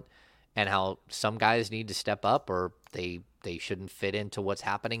talent, and how some guys need to step up or they shouldn't fit into what's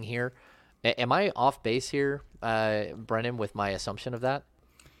happening here. Am I off base here, Brennan, with my assumption of that?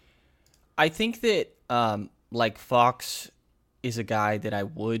 I think that Fox is a guy that I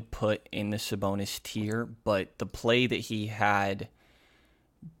would put in the Sabonis tier, but the play that he had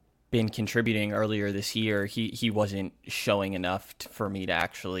been contributing earlier this year, he wasn't showing enough for me to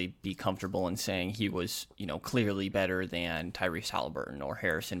actually be comfortable in saying he was, clearly better than Tyrese Halliburton or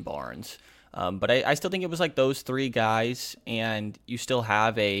Harrison Barnes. But I still think it was like those three guys, and you still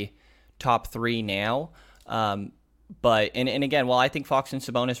have a top three now. But again, while I think Fox and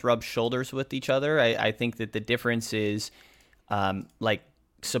Sabonis rub shoulders with each other, I think that the difference is,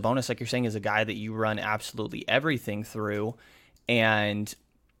 Sabonis, like you're saying, is a guy that you run absolutely everything through, and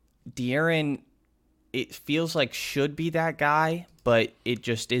De'Aaron, it feels like should be that guy, but it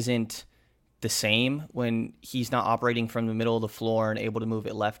just isn't the same when he's not operating from the middle of the floor and able to move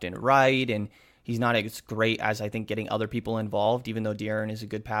it left and right, and he's not as great as I think getting other people involved, even though De'Aaron is a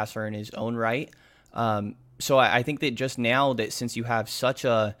good passer in his own right. So I think that just now that since you have such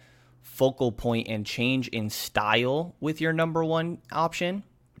a focal point and change in style with your number one option,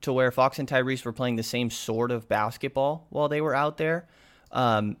 to where Fox and Tyrese were playing the same sort of basketball while they were out there,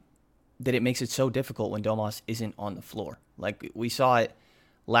 that it makes it so difficult when Domas isn't on the floor. Like we saw it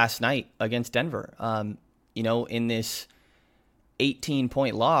last night against Denver. In this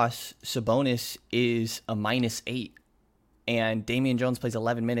 18-point loss, Sabonis is a -8. And Damian Jones plays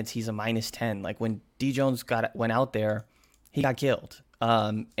 11 minutes. He's a -10. Like when D. Jones went out there, he got killed.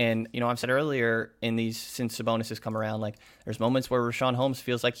 I've said earlier in these, since Sabonis has come around, like there's moments where Rashawn Holmes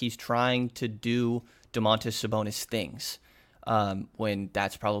feels like he's trying to do Domantas Sabonis things, when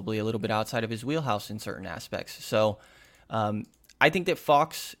that's probably a little bit outside of his wheelhouse in certain aspects. So I think that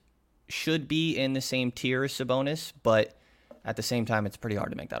Fox should be in the same tier as Sabonis, but at the same time, it's pretty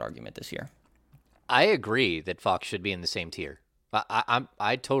hard to make that argument this year. I agree that Fox should be in the same tier.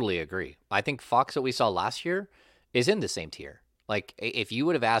 I totally agree. I think Fox that we saw last year is in the same tier. Like, if you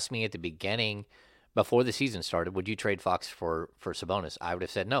would have asked me at the beginning, before the season started, would you trade Fox for Sabonis? I would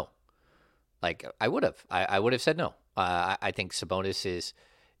have said no. Like, I would have. I would have said no. I think Sabonis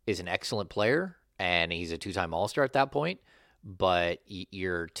is an excellent player, and he's a two-time All-Star at that point. But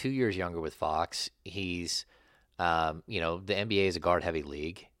you're 2 years younger with Fox. He's, the NBA is a guard-heavy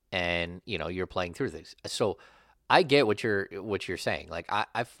league, and you're playing through this. So I get what you're saying. Like,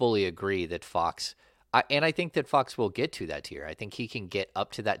 I fully agree that Fox, and I think that Fox will get to that tier. I think he can get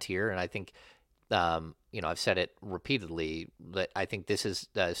up to that tier, and I think, I've said it repeatedly that I think this is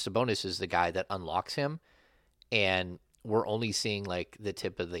Sabonis is the guy that unlocks him. And we're only seeing like the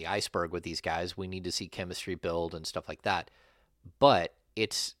tip of the iceberg with these guys. We need to see chemistry build and stuff like that. But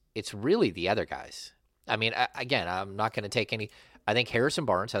it's really the other guys. I mean, again, I'm not going to take any. I think Harrison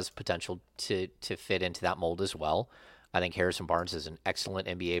Barnes has potential to fit into that mold as well. I think Harrison Barnes is an excellent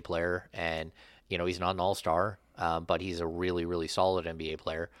NBA player, and he's not an all-star, but he's a really, really solid NBA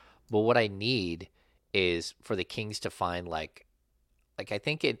player. But what I need is for the Kings to find like I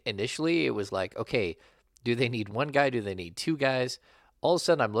think initially it was like, okay, do they need one guy? Do they need two guys? All of a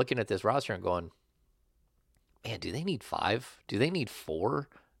sudden, I'm looking at this roster and going, man, do they need 5? Do they need 4?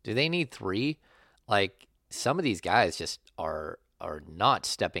 Do they need 3? Like, some of these guys just are not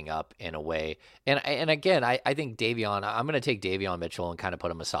stepping up in a way. And again, I think Davion, I'm going to take Davion Mitchell and kind of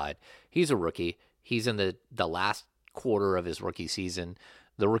put him aside. He's a rookie. He's in the last quarter of his rookie season.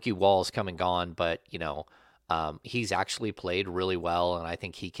 The rookie wall is come and gone, but, he's actually played really well, and I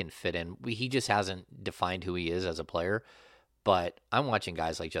think he can fit in. He just hasn't defined who he is as a player. But I'm watching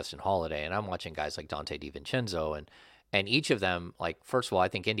guys like Justin Holiday, and I'm watching guys like Dante DiVincenzo, and each of them, like, first of all, I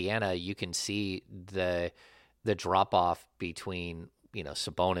think Indiana, you can see the drop off between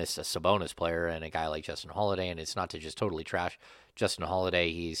Sabonis, a Sabonis player, and a guy like Justin Holiday. And it's not to just totally trash Justin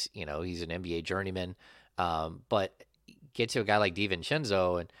Holiday. He's an NBA journeyman, but get to a guy like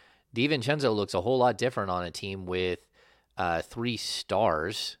DiVincenzo, and DiVincenzo looks a whole lot different on a team with 3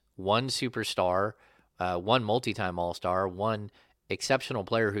 stars, 1 superstar, 1 multi-time All-Star, 1 exceptional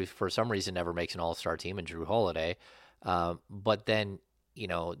player who for some reason never makes an All-Star team, and Drew Holiday. But then,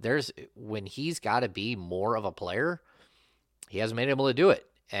 there's when he's got to be more of a player, he hasn't been able to do it.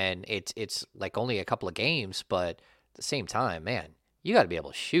 And it's like only a couple of games, but at the same time, man, you got to be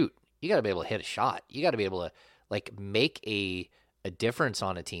able to shoot. You got to be able to hit a shot. You got to be able to like make a difference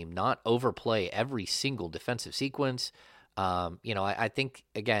on a team, not overplay every single defensive sequence. I think,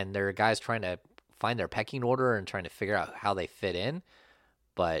 again, there are guys trying to find their pecking order and trying to figure out how they fit in.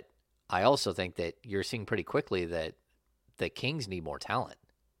 But I also think that you're seeing pretty quickly that the Kings need more talent.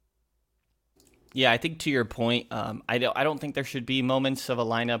 Yeah, I think to your point, I don't think there should be moments of a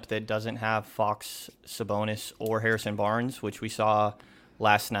lineup that doesn't have Fox, Sabonis, or Harrison Barnes, which we saw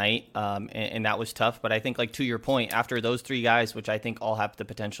last night, and that was tough. But I think, like, to your point, after those 3 guys, which I think all have the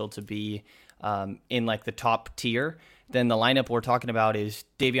potential to be in like the top tier, then the lineup we're talking about is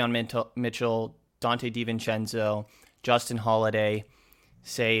Davion Mitchell, Dante DiVincenzo, Justin Holiday,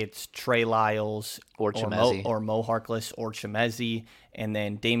 say it's Trey Lyles or Chemezi, or Mo Harkless or Chemezi, and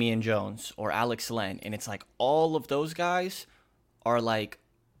then Damian Jones or Alex Len. And it's like all of those guys are like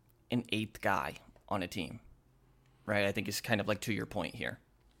an 8th guy on a team, right? I think it's kind of like to your point here.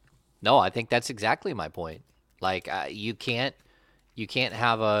 No, I think that's exactly my point. Like, you can't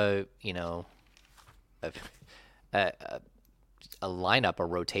have a lineup, a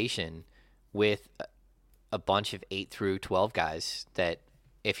rotation with a bunch of 8 through 12 guys that,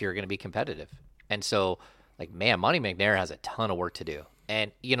 if you're going to be competitive. And so, like, man, Monty McNair has a ton of work to do.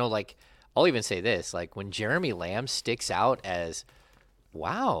 And, like, I'll even say this, like, when Jeremy Lamb sticks out as,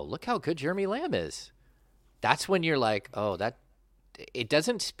 wow, look how good Jeremy Lamb is. That's when you're like, oh, that it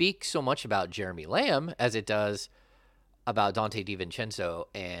doesn't speak so much about Jeremy Lamb as it does about Dante DiVincenzo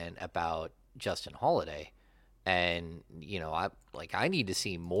and about Justin Holiday. And, I need to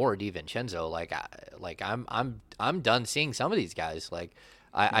see more DiVincenzo. I'm done seeing some of these guys. Like,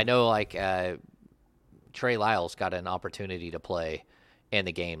 I know, like, Trey Lyles got an opportunity to play in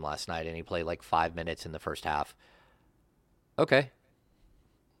the game last night, and he played like 5 minutes in the first half. Okay.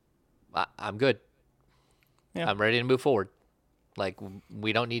 I'm good. Yeah. I'm ready to move forward. Like,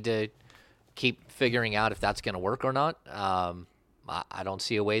 we don't need to keep figuring out if that's going to work or not. I don't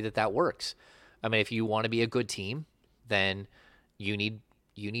see a way that works. I mean, if you want to be a good team, then you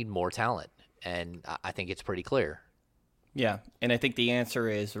need more talent, and I think it's pretty clear. Yeah, and I think the answer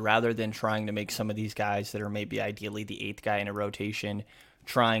is, rather than trying to make some of these guys that are maybe ideally the 8th guy in a rotation,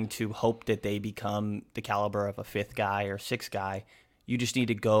 trying to hope that they become the caliber of a 5th guy or 6th guy, you just need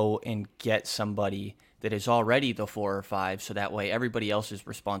to go and get somebody that is already the 4 or 5, so that way everybody else's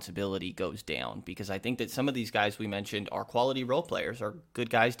responsibility goes down. Because I think that some of these guys we mentioned are quality role players, are good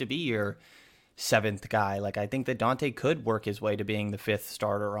guys to be your 7th guy. Like, I think that Dante could work his way to being the 5th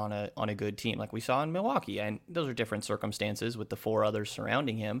starter on a good team, like we saw in Milwaukee. And those are different circumstances with the 4 others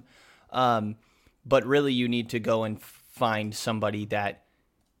surrounding him. But really, you need to go and find somebody that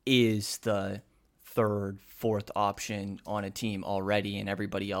is the 3rd, 4th option on a team already, and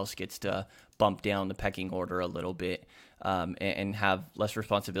everybody else gets to bump down the pecking order a little bit and have less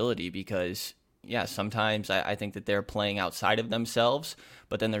responsibility. Because, yeah, sometimes I think that they're playing outside of themselves,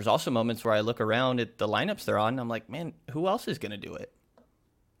 but then there's also moments where I look around at the lineups they're on, and I'm like, man, who else is going to do it?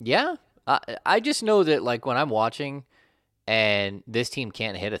 Yeah. I just know that, like, when I'm watching, and this team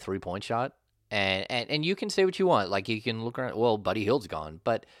can't hit a 3-point shot. And you can say what you want. Like, you can look around, well, Buddy Hield's gone.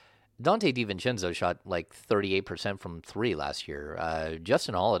 But Dante DiVincenzo shot like 38% from 3 last year.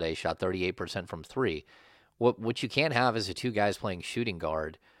 Justin Holiday shot 38% from 3. What you can't have is the two guys playing shooting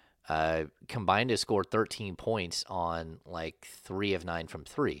guard combined to score 13 points on like 3 of 9 from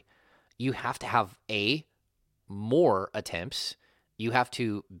 3. You have to have A, more attempts. You have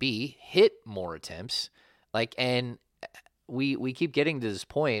to B, hit more attempts. Like, and we keep getting to this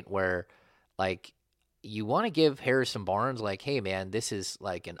point where, like, you want to give Harrison Barnes, like, hey, man, this is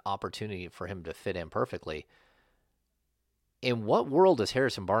like an opportunity for him to fit in perfectly. In what world does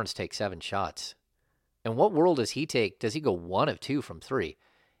Harrison Barnes take 7 shots? In what world does he go 1 of 2 from 3?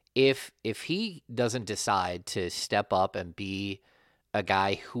 If he doesn't decide to step up and be a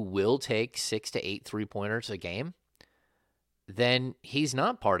guy who will take 6 to 8 3-pointers a game, then he's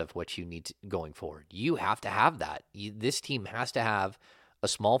not part of what you need going forward. You have to have that. This team has to have a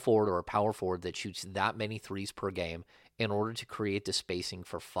small forward or a power forward that shoots that many threes per game in order to create the spacing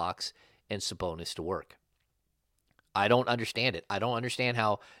for Fox and Sabonis to work. I don't understand it. I don't understand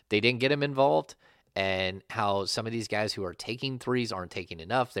how they didn't get him involved and how some of these guys who are taking threes aren't taking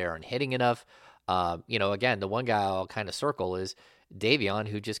enough. They aren't hitting enough. Again, the one guy I'll kind of circle is Davion,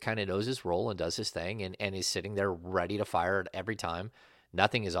 who just kind of knows his role and does his thing and is sitting there ready to fire it every time.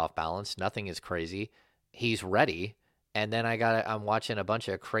 Nothing is off balance. Nothing is crazy. He's ready. And then I'm watching a bunch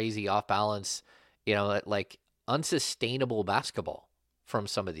of crazy off balance, like unsustainable basketball from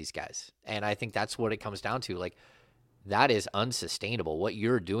some of these guys. And I think that's what it comes down to. Like, that is unsustainable. What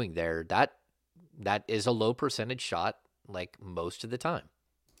you're doing there, that is a low percentage shot, like, most of the time.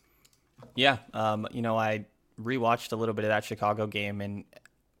 Yeah. I rewatched a little bit of that Chicago game, and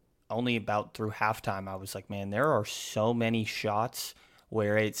only about through halftime, I was like, man, there are so many shots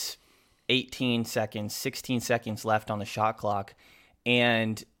where it's 18 seconds, 16 seconds left on the shot clock,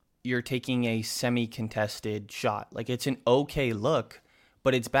 and you're taking a semi-contested shot. Like, it's an okay look,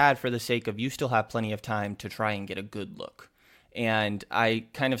 but it's bad for the sake of you still have plenty of time to try and get a good look. And I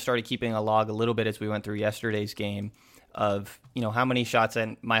kind of started keeping a log a little bit as we went through yesterday's game of, how many shots,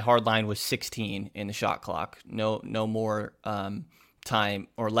 and my hard line was 16 in the shot clock. No more time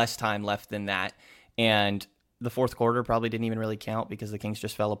or less time left than that. And the fourth quarter probably didn't even really count because the Kings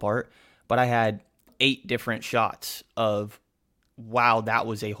just fell apart. But I had 8 different shots of, wow, that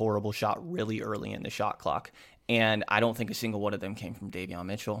was a horrible shot really early in the shot clock. And I don't think a single one of them came from Davion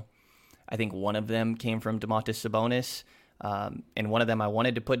Mitchell. I think one of them came from Domantas Sabonis. And one of them I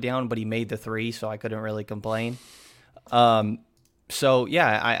wanted to put down, but he made the 3, so I couldn't really complain. I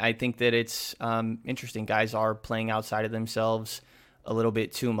think that it's interesting. Guys are playing outside of themselves a little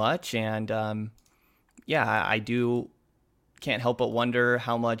bit too much. And, I do can't help but wonder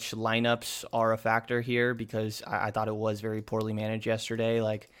how much lineups are a factor here, because I thought it was very poorly managed yesterday.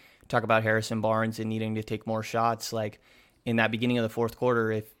 Like, talk about Harrison Barnes and needing to take more shots. Like, in that beginning of the fourth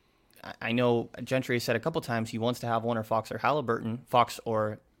quarter, if I know Gentry has said a couple times he wants to have one or Fox or Halliburton,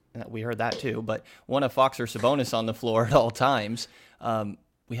 we heard that too, but one of Fox or Sabonis on the floor at all times.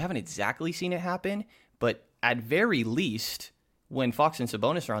 We haven't exactly seen it happen, but at very least, when Fox and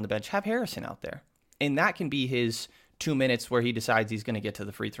Sabonis are on the bench, have Harrison out there. And that can be his 2 minutes where he decides he's going to get to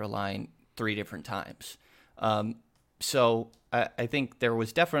the free throw line 3 different times. I think there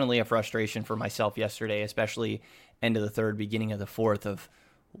was definitely a frustration for myself yesterday, especially end of the third, beginning of the fourth, of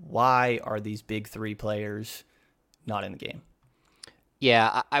why are these big 3 players not in the game?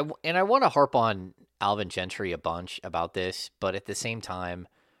 Yeah, I want to harp on Alvin Gentry a bunch about this, but at the same time,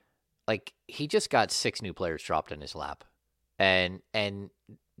 like, he just got 6 new players dropped in his lap. And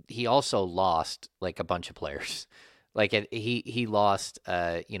he also lost, like, a bunch of players. Like, he lost,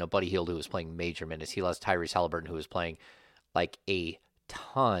 Buddy Hield, who was playing major minutes. He lost Tyrese Halliburton, who was playing, like, a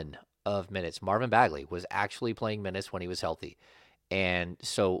ton of minutes. Marvin Bagley was actually playing minutes when he was healthy. And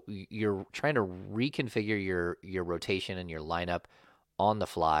so you're trying to reconfigure your rotation and your lineup on the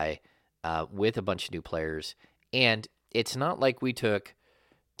fly with a bunch of new players. And it's not like we took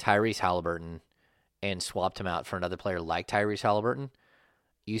Tyrese Halliburton and swapped him out for another player like Tyrese Halliburton.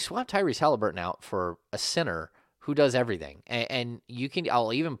 You swap Tyrese Halliburton out for a center who does everything. And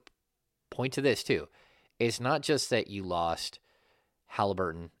I'll even point to this too. It's not just that you lost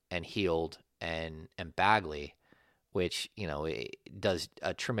Halliburton and Hield and Bagley, which, it does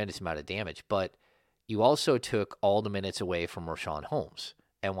a tremendous amount of damage, but you also took all the minutes away from Rashawn Holmes.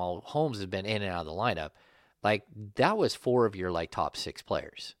 And while Holmes has been in and out of the lineup, like, that was 4 of your, like, top 6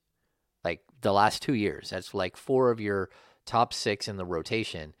 players. Like, the last 2 years, that's like 4 of your top 6 in the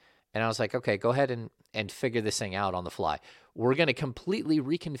rotation. And I was like, okay, go ahead and figure this thing out on the fly. we're going to completely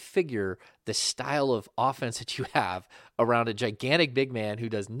reconfigure the style of offense that you have around a gigantic big man who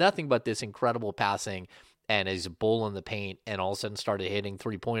does nothing but this incredible passing and is a bull in the paint and all of a sudden started hitting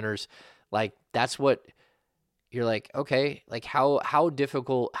 3-pointers. Like, that's what you're like, okay, like how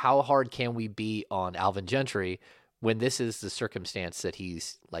hard can we be on Alvin Gentry when this is the circumstance that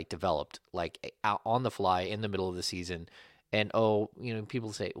he's like developed, like out on the fly in the middle of the season. And,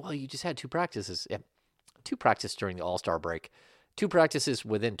 people say, well, you just had 2 practices. Yeah, 2 practices during the All-Star break, 2 practices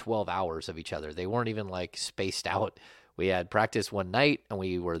within 12 hours of each other. They weren't even like spaced out. We had practice one night and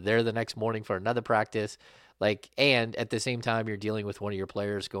we were there the next morning for another practice. And at the same time, you're dealing with one of your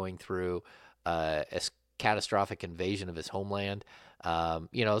players going through a catastrophic invasion of his homeland.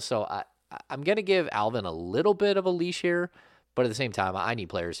 So I'm going to give Alvin a little bit of a leash here, but at the same time, I need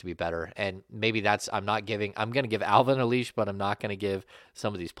players to be better. And maybe I'm going to give Alvin a leash, but I'm not going to give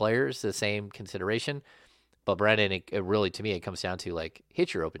some of these players the same consideration. But Brandon, it really, to me, it comes down to like,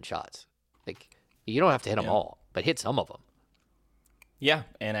 hit your open shots. Like, you don't have to hit them all, but hit some of them. Yeah,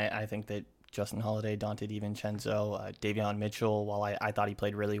 and I think that Justin Holiday, Dante DiVincenzo, Davion Mitchell, while I thought he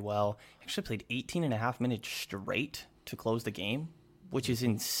played really well, actually played 18 and a half minutes straight to close the game, which is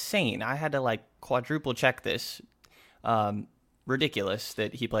insane. I had to like quadruple check this. Ridiculous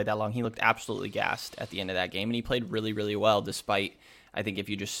that he played that long. He looked absolutely gassed at the end of that game, and he played really, really well despite, I think if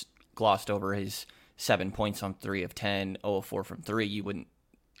you just glossed over his 7 points on 3 of 10, 0 of 4 from 3, you wouldn't.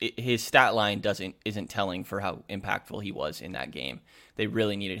 His stat line isn't telling for how impactful he was in that game. They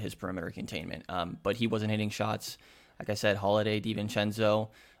really needed his perimeter containment, but he wasn't hitting shots. Like I said, Holiday, DiVincenzo.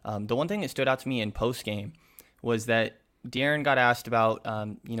 The one thing that stood out to me in post game was that De'Aaron got asked about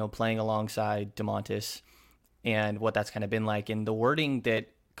playing alongside Domantas and what that's kind of been like, and the wording that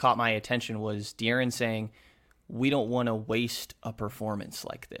caught my attention was De'Aaron saying, "We don't want to waste a performance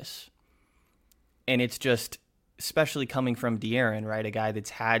like this," and it's just. Especially coming from De'Aaron, right? A guy that's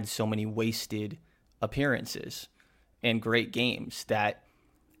had so many wasted appearances and great games that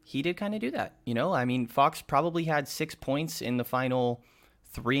he did kind of do that. I mean, Fox probably had 6 points in the final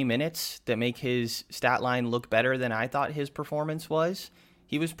 3 minutes that make his stat line look better than I thought his performance was.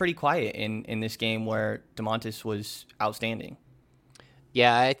 He was pretty quiet in this game where Domantas was outstanding.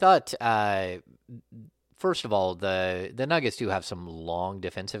 Yeah, I thought, first of all, the Nuggets do have some long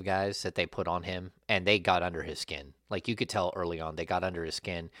defensive guys that they put on him, and they got under his skin. Like, you could tell early on, they got under his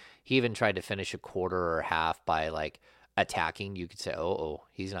skin. He even tried to finish a quarter or half by, like, attacking. You could say, oh,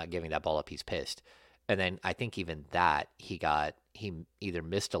 he's not giving that ball up. He's pissed. And then I think even that, he either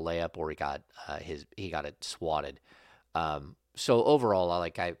missed a layup or he got it swatted. So overall,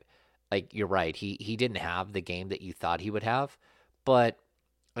 you're right. He didn't have the game that you thought he would have, but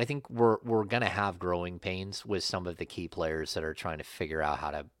I think we're going to have growing pains with some of the key players that are trying to figure out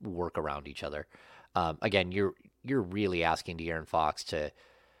how to work around each other. Again, you're really asking De'Aaron Fox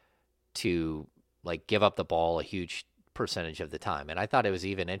to like give up the ball a huge percentage of the time. And I thought it was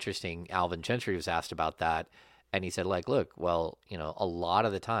even interesting. Alvin Gentry was asked about that, and he said, like, look, well, a lot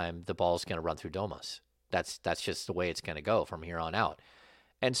of the time the ball's going to run through Domas. That's just the way it's going to go from here on out.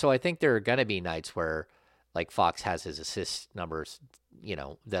 And so I think there are going to be nights where like Fox has his assist numbers,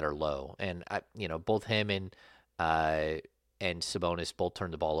 that are low. And both him and Sabonis both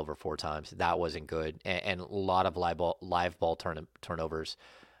turned the ball over 4 times. That wasn't good. And a lot of live ball turnovers.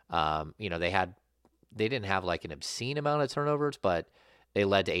 They didn't have like an obscene amount of turnovers, but they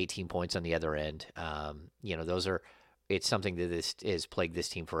led to 18 points on the other end. It's something that has plagued this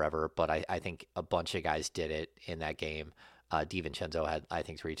team forever, but I think a bunch of guys did it in that game. DiVincenzo had, I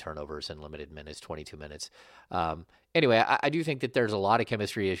think, 3 turnovers in limited minutes, 22 minutes. Anyway, I do think that there's a lot of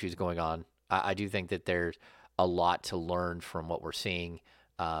chemistry issues going on. I do think that there's a lot to learn from what we're seeing.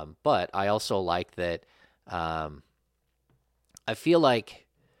 But I also like that I feel like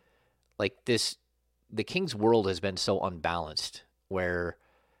the Kings' world has been so unbalanced where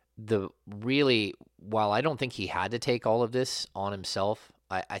while I don't think he had to take all of this on himself,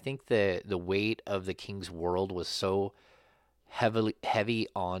 I think the weight of the Kings' world was so heavy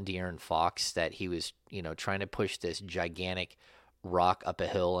on De'Aaron Fox that he was, trying to push this gigantic rock up a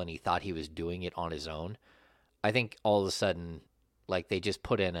hill, and he thought he was doing it on his own. I think all of a sudden, like, they just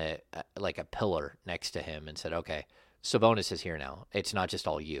put in a pillar next to him and said, okay, Sabonis is here now. It's not just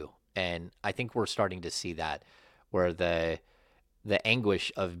all you. And I think we're starting to see that, where the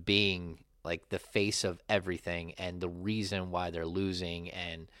anguish of being like the face of everything and the reason why they're losing,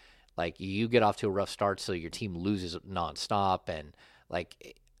 and like you get off to a rough start, so your team loses nonstop. And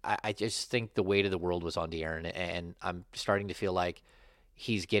like, I just think the weight of the world was on De'Aaron, and I'm starting to feel like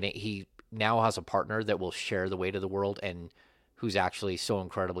he now has a partner that will share the weight of the world and who's actually so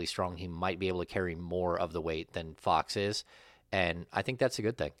incredibly strong. He might be able to carry more of the weight than Fox is, and I think that's a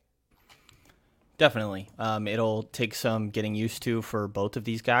good thing. Definitely. It'll take some getting used to for both of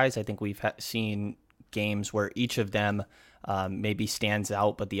these guys. I think we've seen games where each of them maybe stands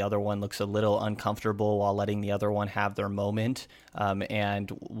out, but the other one looks a little uncomfortable while letting the other one have their moment.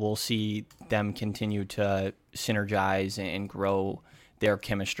 And we'll see them continue to synergize and grow their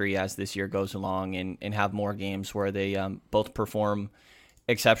chemistry as this year goes along, and have more games where they both perform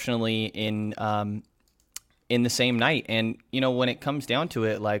exceptionally in the same night. And, when it comes down to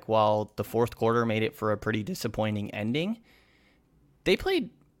it, like, while the fourth quarter made it for a pretty disappointing ending, they played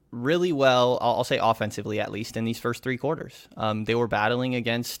really well, I'll say offensively at least, in these first three quarters. They were battling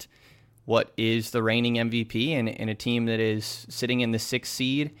against what is the reigning MVP and a team that is sitting in the 6th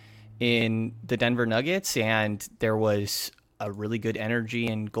seed in the Denver Nuggets, and there was a really good energy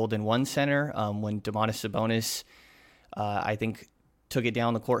in Golden One Center when Domantas Sabonis, I think, took it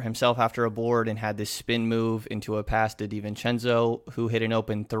down the court himself after a board and had this spin move into a pass to DiVincenzo, who hit an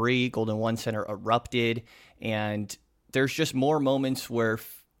open three. Golden One Center erupted, and there's just more moments where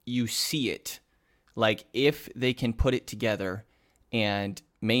you see it. Like, if they can put it together and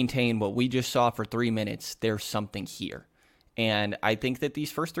maintain what we just saw for 3 minutes, there's something here. And I think that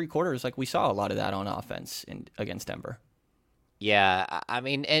these first three quarters, like, we saw a lot of that on offense against Denver. Yeah, I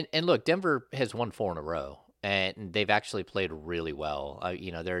mean, and look, Denver has won 4 in a row, and they've actually played really well.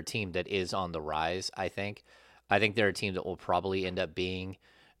 They're a team that is on the rise, I think. I think they're a team that will probably end up being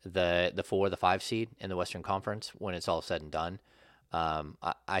the 4 or the 5 seed in the Western Conference when it's all said and done.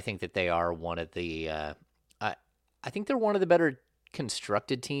 I think that they are one of the I think they're one of the better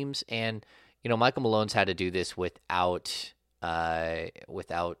constructed teams, and Michael Malone's had to do this without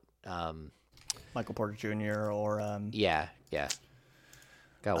Michael Porter Jr. or yeah.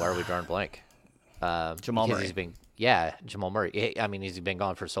 God, why are we drawing blank? Jamal Murray. Jamal Murray. I mean, he's been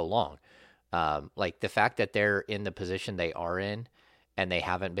gone for so long. Like, the fact that they're in the position they are in, and they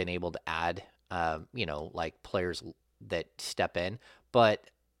haven't been able to add, like, players that step in. But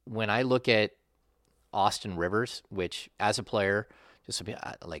when I look at Austin Rivers, which as a player, just to be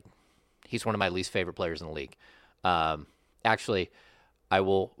like, he's one of my least favorite players in the league. Actually, I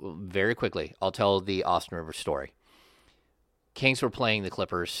will very quickly, I'll tell the Austin Rivers story. Kings were playing the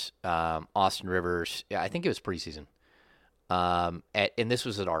Clippers. Austin Rivers, I think it was preseason. And this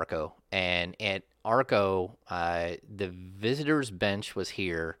was at Arco. And at Arco, the visitors' bench was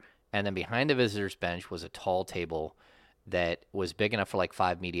here. And then behind the visitors' bench was a tall table that was big enough for like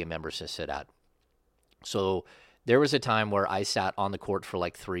 5 media members to sit at. So there was a time where I sat on the court for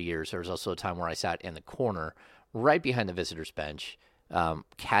like 3 years. There was also a time where I sat in the corner right behind the visitors' bench,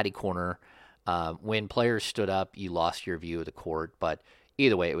 caddy corner. When players stood up, you lost your view of the court. But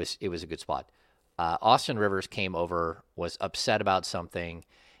either way, it was a good spot. Austin Rivers came over, was upset about something,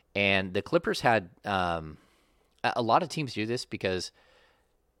 and the Clippers had a lot of teams do this because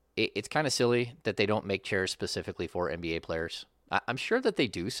it's kind of silly that they don't make chairs specifically for NBA players. I'm sure that they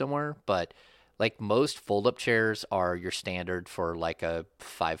do somewhere, but like most fold-up chairs are your standard for like a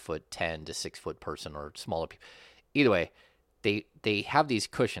 5'10" to 6 foot person or smaller people. Either way, they have these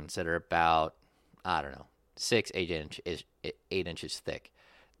cushions that are about, I don't know, 8 inches thick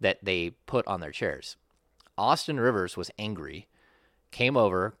that they put on their chairs. Austin Rivers was angry, came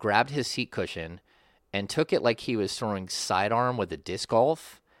over, grabbed his seat cushion, and took it like he was throwing sidearm with a disc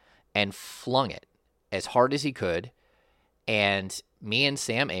golf and flung it as hard as he could. And me and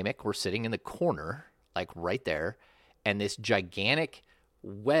Sam Amick were sitting in the corner, like right there, and this gigantic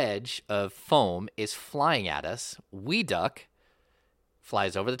wedge of foam is flying at us. We duck,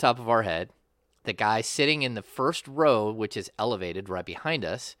 flies over the top of our head. The guy sitting in the first row, which is elevated right behind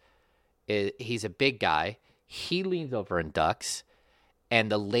us, he's a big guy. He leans over and ducks,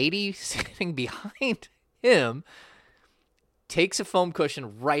 and the lady sitting behind him takes a foam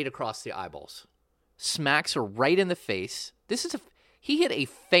cushion right across the eyeballs, smacks her right in the face. He hit a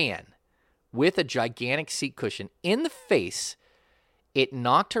fan with a gigantic seat cushion in the face. It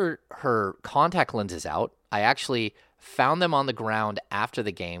knocked her contact lenses out. I actually found them on the ground after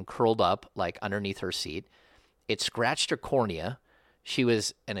the game, curled up like underneath her seat. It scratched her cornea. She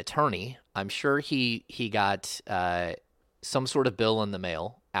was an attorney. I'm sure he got some sort of bill in the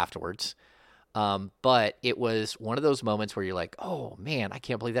mail afterwards. But it was one of those moments where you're like, oh man, I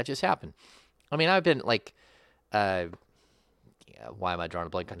can't believe that just happened. I mean, I've been like, why am I drawing a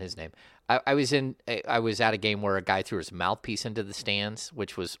blank on his name? I was at a game where a guy threw his mouthpiece into the stands,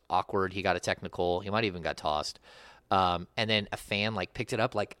 which was awkward. He got a technical. He might even got tossed. And then a fan like picked it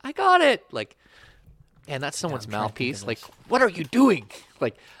up, like, I got it. Like, and that's someone's mouthpiece. Like, what are you doing?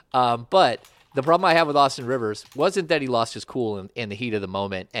 Like, but The problem I have with Austin Rivers wasn't that he lost his cool in the heat of the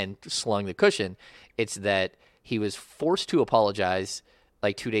moment and slung the cushion. It's that he was forced to apologize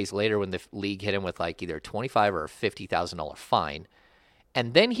like 2 days later when the league hit him with like either $25,000 or $50,000 fine.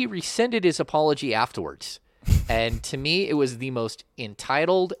 And then he rescinded his apology afterwards. And to me, it was the most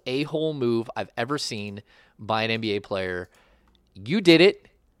entitled a-hole move I've ever seen by an NBA player. You did it.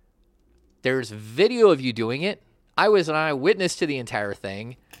 There's video of you doing it. I was an eyewitness to the entire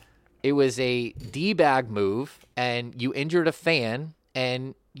thing. It was a D-bag move, and you injured a fan,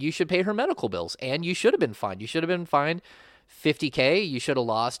 and you should pay her medical bills, and you should have been fined. You should have been fined $50K. You should have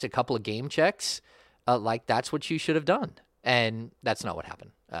lost a couple of game checks. That's what you should have done, and that's not what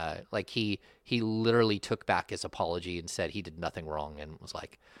happened. He literally took back his apology and said he did nothing wrong, and was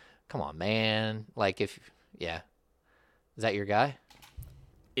like, "Come on, man!" Is that your guy?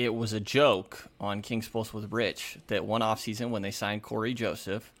 It was a joke on King's Pulse with Rich that one offseason when they signed Corey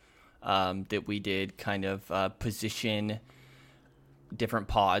Joseph, that we did kind of position different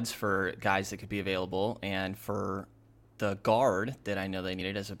pods for guys that could be available. And for the guard that I know they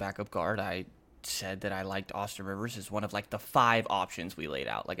needed as a backup guard, I said that I liked Austin Rivers as one of like the 5 options we laid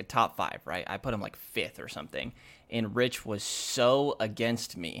out, like a top 5, right? I put him like 5th or something. And Rich was so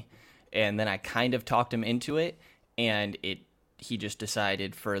against me. And then I kind of talked him into it, and he just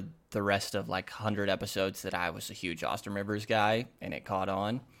decided for the rest of like 100 episodes that I was a huge Austin Rivers guy, and it caught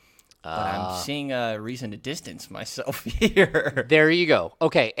on. But I'm seeing a reason to distance myself here. There you go.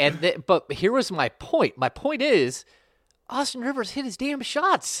 Okay, but here was my point. My point is, Austin Rivers hit his damn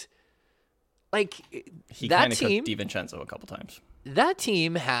shots. Like, he that kind of team, cooked DiVincenzo a couple times. That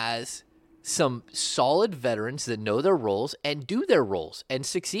team has some solid veterans that know their roles and do their roles and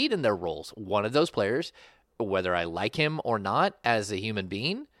succeed in their roles. One of those players, whether I like him or not as a human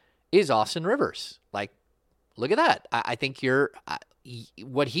being, is Austin Rivers. Like, look at that. I think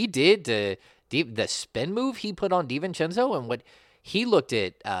what he did to the spin move he put on DiVincenzo, and what he looked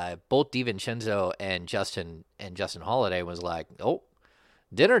at both DiVincenzo and Justin Holiday was like, oh,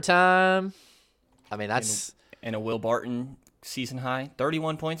 dinner time. I mean, that's and a Will Barton season high,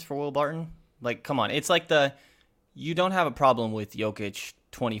 31 points for Will Barton. Like, come on, it's like you don't have a problem with Jokic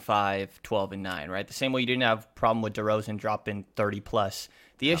 25, 12, and 9, right? The same way you didn't have a problem with DeRozan dropping 30 plus.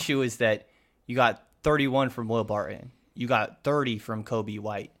 The issue is that you got 31 from Will Barton. You got 30 from Kobe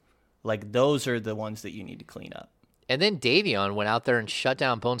White. Like, those are the ones that you need to clean up. And then Davion went out there and shut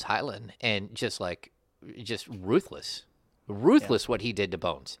down Bones Highland, and just ruthless what he did to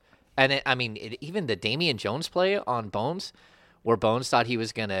Bones. And even the Damian Jones play on Bones, where Bones thought he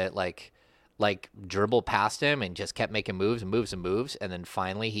was gonna like dribble past him and just kept making moves, and then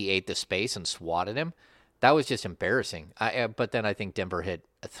finally he ate the space and swatted him. That was just embarrassing. But then I think Denver hit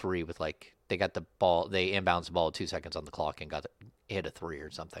a 3 with they got the ball, they inbounds the ball with 2 seconds on the clock and hit a 3 or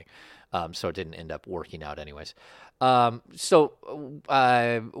something. So it didn't end up working out anyways. So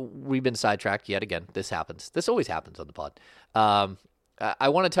we've been sidetracked yet again. This happens. This always happens on the pod. I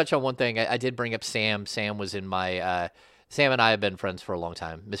want to touch on one thing. I did bring up Sam. Sam was in my Sam and I have been friends for a long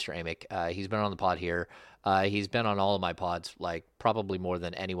time. Mr. Amick. He's been on the pod here. He's been on all of my pods, probably more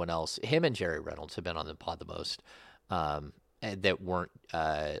than anyone else. Him and Jerry Reynolds have been on the pod the most. That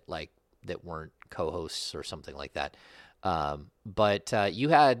weren't co-hosts or something like that. But you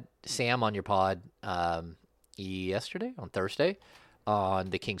had Sam on your pod on Thursday, on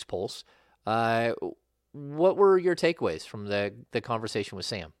the King's Pulse. What were your takeaways from the conversation with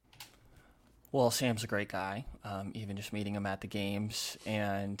Sam? Well, Sam's a great guy. Even just meeting him at the games,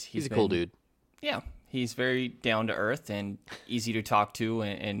 and he's a cool dude. Yeah, he's very down to earth and easy to talk to,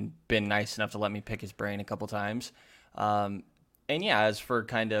 and been nice enough to let me pick his brain a couple times. And yeah, as for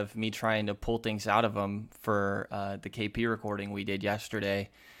kind of me trying to pull things out of him for the KP recording we did yesterday,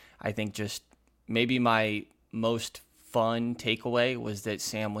 I think just maybe my most fun takeaway was that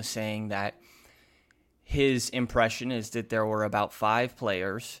Sam was saying that his impression is that there were about 5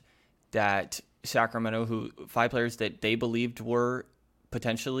 players that they believed were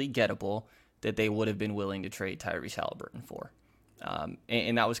potentially gettable, that they would have been willing to trade Tyrese Halliburton for.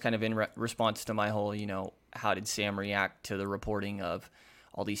 And that was kind of in response to my whole, how did Sam react to the reporting of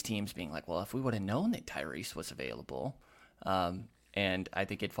all these teams being like, well, if we would have known that Tyrese was available. And I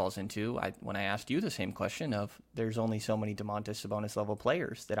think it falls into, when I asked you the same question of, there's only so many Domantas Sabonis level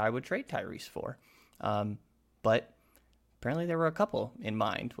players that I would trade Tyrese for. But apparently there were a couple in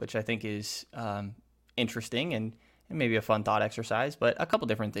mind, which I think is interesting and maybe a fun thought exercise. But a couple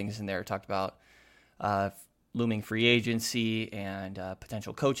different things in there. Talked about looming free agency and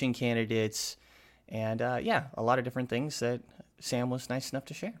potential coaching candidates. And a lot of different things that Sam was nice enough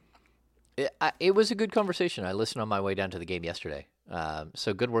to share. It was a good conversation. I listened on my way down to the game yesterday.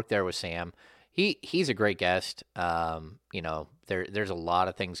 So good work there with Sam. he's a great guest. There's a lot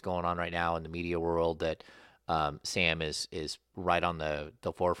of things going on right now in the media world that Sam is right on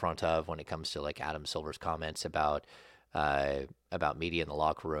the forefront of when it comes to like Adam Silver's comments about media in the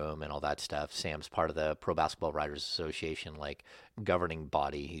locker room and all that stuff. Sam's part of the Pro Basketball Writers Association, like governing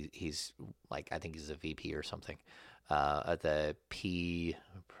body. He's like, I think he's a VP or something at the PBWA.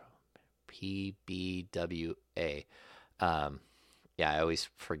 I always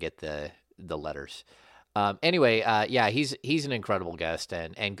forget the letters. He's an incredible guest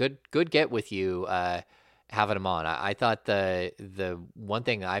and good get with you having him on. I thought the one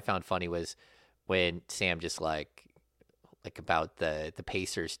thing that I found funny was when Sam just like about the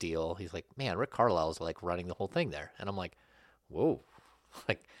Pacers deal. He's like, man, Rick Carlisle's like running the whole thing there. And I'm like, whoa,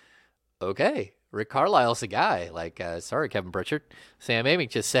 like, okay, Rick Carlisle's the guy. Like, sorry, Kevin Pritchard. Sam Amick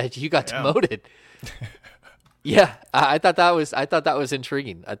just said you got demoted. Yeah, I thought that was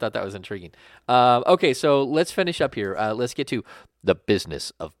intriguing. Okay, so let's finish up here. Let's get to the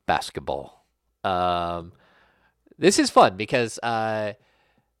business of basketball. This is fun because I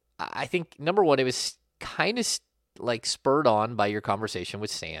think, number one, it was kind of like spurred on by your conversation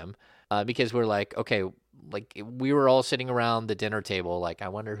with Sam, because we're like, okay, like we were all sitting around the dinner table, like I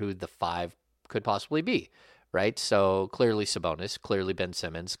wonder who the five could possibly be, right? So clearly Sabonis, clearly Ben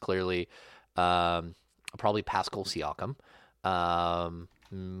Simmons, clearly probably Pascal Siakam,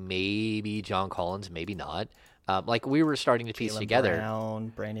 maybe John Collins, maybe not. Like we were starting to piece together. Brown,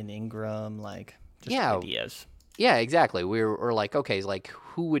 Brandon Ingram, like just ideas. Yeah, exactly. We're like, okay, like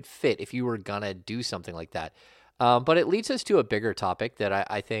who would fit if you were gonna do something like that? But it leads us to a bigger topic that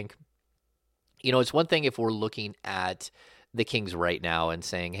I think, it's one thing if we're looking at the Kings right now and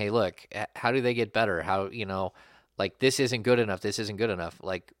saying, hey, look, how do they get better? How, like this isn't good enough. This isn't good enough.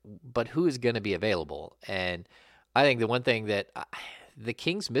 Like, but who is going to be available? And I think the one thing that the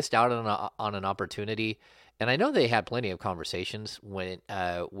Kings missed out on an opportunity, and I know they had plenty of conversations with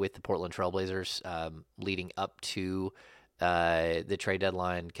the Portland Trailblazers leading up to the trade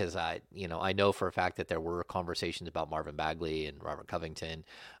deadline, because I know for a fact that there were conversations about Marvin Bagley and Robert Covington.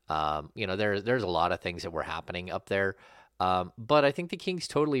 There's a lot of things that were happening up there. But I think the Kings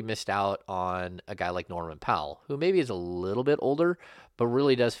totally missed out on a guy like Norman Powell, who maybe is a little bit older, but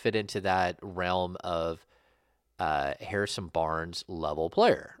really does fit into that realm of Harrison Barnes level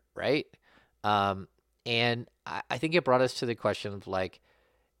player, right? And I think it brought us to the question of like,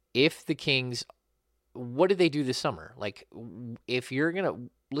 if the Kings, what did they do this summer? Like, if you're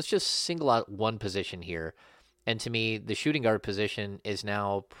let's just single out one position here. And to me, the shooting guard position is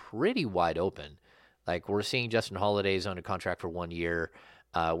now pretty wide open. Like, we're seeing Justin Holiday's on a contract for 1 year.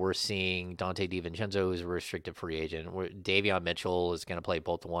 We're seeing Dante DiVincenzo, who's a restricted free agent. Davion Mitchell is going to play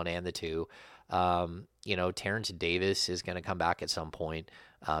both the 1 and the 2. Terrence Davis is going to come back at some point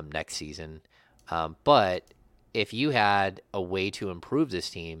next season. But if you had a way to improve this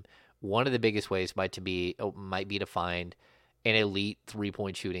team, one of the biggest ways might be to find an elite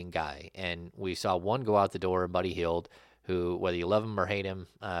 3-point shooting guy. And we saw one go out the door, Buddy Hield, who, whether you love him or hate him,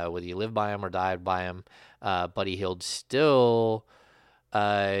 whether you live by him or die by him, Buddy Hield still,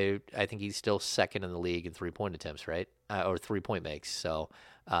 I think he's still second in the league in 3-point attempts, right? Or 3-point makes. So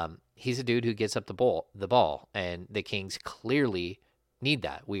he's a dude who gets up the ball, and the Kings clearly need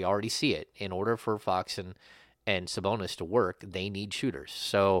that. We already see it. In order for Fox and Sabonis to work, they need shooters.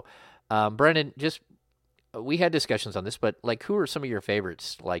 So, Brendan, we had discussions on this, but like, who are some of your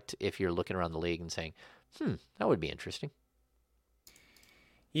favorites? Like, if you're looking around the league and saying, that would be interesting.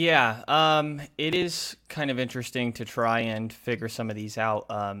 Yeah, it is kind of interesting to try and figure some of these out.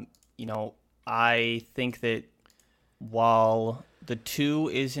 I think that while the 2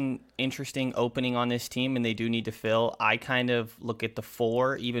 is an interesting opening on this team and they do need to fill, I kind of look at the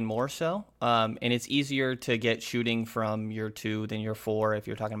 4 even more so. And it's easier to get shooting from your 2 than your 4 if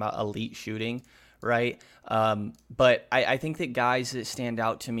you're talking about elite shooting, right? But I think that guys that stand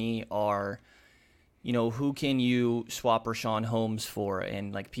out to me are, who can you swap Rashawn Holmes for?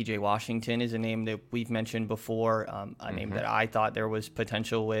 And like PJ Washington is a name that we've mentioned before, a name that I thought there was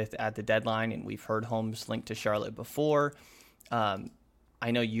potential with at the deadline, and we've heard Holmes linked to Charlotte before.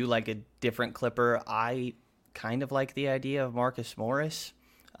 I know you like a different Clipper. I kind of like the idea of Marcus Morris.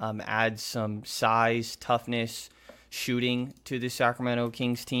 Adds some size, toughness, shooting to the Sacramento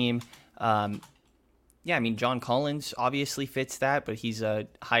Kings team. John Collins obviously fits that, but he's a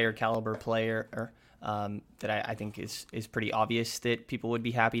higher caliber player that I think is pretty obvious that people would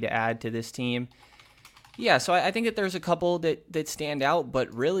be happy to add to this team. Yeah, so I think that there's a couple that stand out,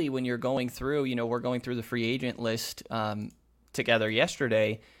 but really when you're going through, we're going through the free agent list together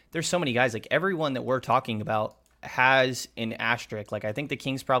yesterday, there's so many guys, like everyone that we're talking about has an asterisk. Like, I think the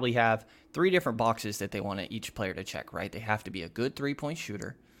Kings probably have 3 different boxes that they want each player to check, right? They have to be a good 3-point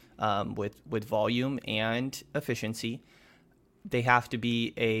shooter with volume and efficiency. They have to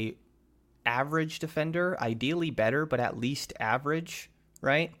be a average defender, ideally better, but at least average,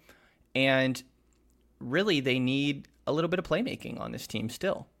 right? And really, they need a little bit of playmaking on this team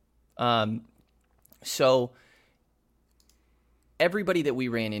still. So everybody that we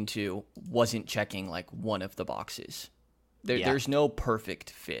ran into wasn't checking like one of the boxes. There's no perfect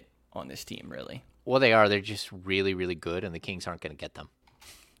fit on this team, really. Well, they are. They're just really, really good, and the Kings aren't going to get them.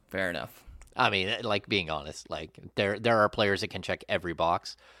 Fair enough. I mean, like, being honest, like, there are players that can check every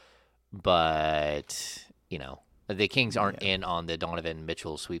box, but, you know, the Kings aren't in on the Donovan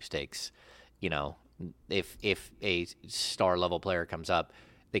Mitchell sweepstakes. You know, if a star-level player comes up,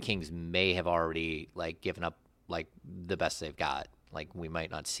 the Kings may have already, like, given up, like, the best they've got. Like, we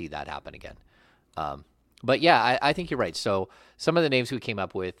might not see that happen again. But, yeah, I think you're right. So some of the names we came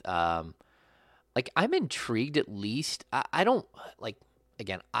up with, like, I'm intrigued at least. I don't, like,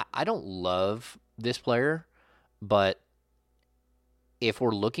 again, I don't love this player, but if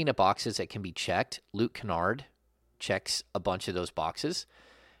we're looking at boxes that can be checked, Luke Kennard checks a bunch of those boxes,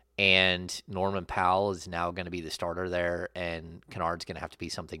 and Norman Powell is now going to be the starter there, and Kennard's going to have to be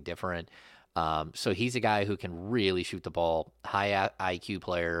something different. So he's a guy who can really shoot the ball, high IQ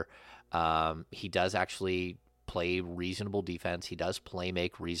player. He does actually play reasonable defense. He does play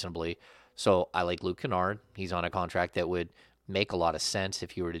make reasonably. So I like Luke Kennard. He's on a contract that would make a lot of sense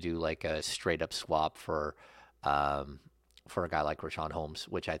if you were to do like a straight up swap for a guy like Richaun Holmes,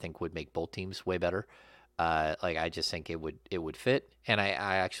 which I think would make both teams way better. Like, I just think it would fit, and I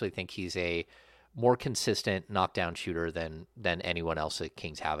actually think he's a more consistent knockdown shooter than anyone else that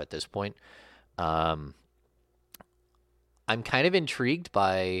Kings have at this point. I'm kind of intrigued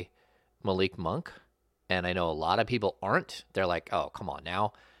by Malik Monk, and I know a lot of people aren't. They're like, oh, come on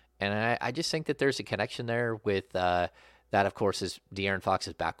now. And I just think that there's a connection there with that, of course, is De'Aaron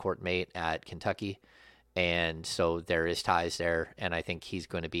Fox's backcourt mate at Kentucky. And so there is ties there, and I think he's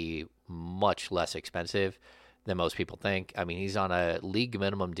going to be much less expensive than most people think. I mean, he's on a league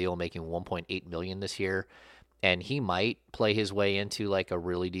minimum deal making $1.8 million this year, and he might play his way into like a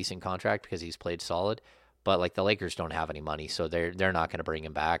really decent contract because he's played solid. But like, the Lakers don't have any money, so they're not going to bring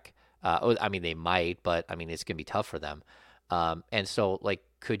him back. I mean, they might, but I mean, it's going to be tough for them. And so, like,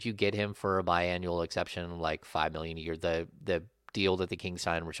 could you get him for a biannual exception, like $5 million a year? The deal that the Kings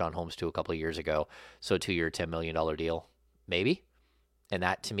signed Richaun Holmes to a couple of years ago, so 2-year, $10 million deal, maybe. And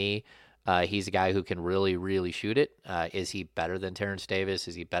that, to me, he's a guy who can really, really shoot it. Is he better than Terrence Davis?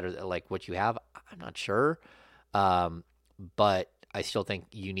 Is he better than, like, what you have? I'm not sure. But I still think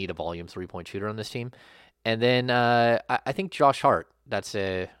you need a volume 3-point shooter on this team. And then I think Josh Hart, that's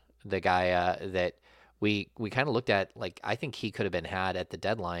the guy that we kind of looked at. Like, I think he could have been had at the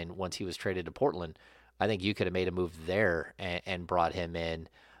deadline once he was traded to Portland. I think you could have made a move there and brought him in,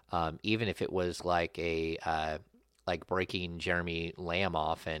 even if it was like like breaking Jeremy Lamb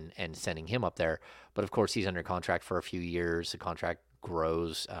off and sending him up there. But of course, he's under contract for a few years. The contract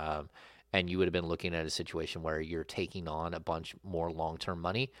grows, and you would have been looking at a situation where you're taking on a bunch more long-term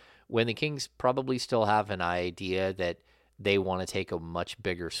money, when the Kings probably still have an idea that they want to take a much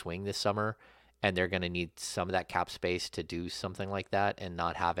bigger swing this summer, and they're going to need some of that cap space to do something like that, and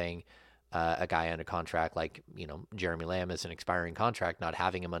not having a guy under contract like, you know, Jeremy Lamb is an expiring contract. Not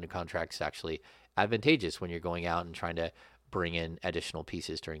having him under contract is actually advantageous when you're going out and trying to bring in additional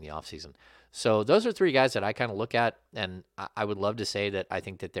pieces during the offseason. So those are 3 guys that I kind of look at, and I would love to say that I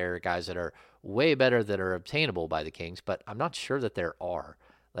think that there are guys that are way better that are obtainable by the Kings, but I'm not sure that there are.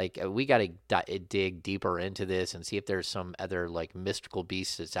 Like, we got to dig deeper into this and see if there's some other, like, mystical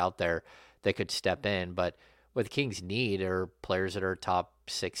beast that's out there that could step in. But what the Kings need are players that are top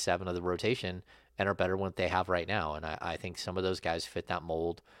 6, 7 of the rotation and are better than what they have right now. And I think some of those guys fit that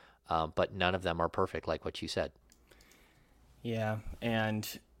mold, but none of them are perfect, like what you said. Yeah, and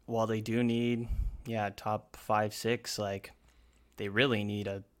while they do need, top 5, 6, like, they really need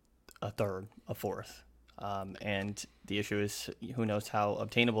a third, a fourth. And the issue is, who knows how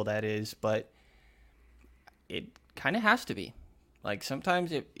obtainable that is, but it kind of has to be. Like,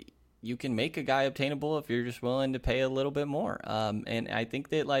 sometimes you can make a guy obtainable if you're just willing to pay a little bit more. And I think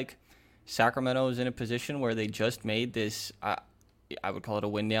that, like, Sacramento is in a position where they just made this, I would call it a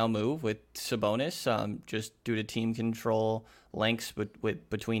win now move with Sabonis, just due to team control lengths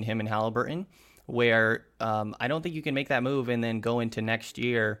between him and Halliburton, where I don't think you can make that move and then go into next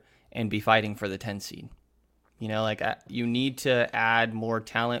year and be fighting for the 10 seed. You know, like, you need to add more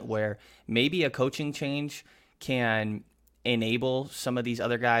talent where maybe a coaching change can enable some of these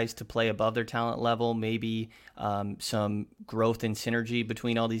other guys to play above their talent level. Maybe some growth and synergy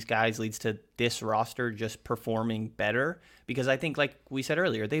between all these guys leads to this roster just performing better. Because I think, like we said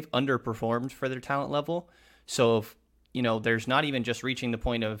earlier, they've underperformed for their talent level. So if there's not even just reaching the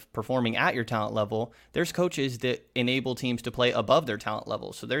point of performing at your talent level, there's coaches that enable teams to play above their talent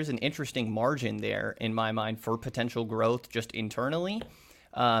level. So there's an interesting margin there in my mind for potential growth just internally.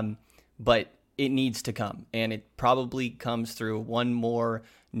 But it needs to come, and it probably comes through one more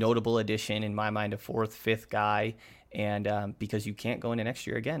notable addition, in my mind, a fourth, fifth guy, and because you can't go into next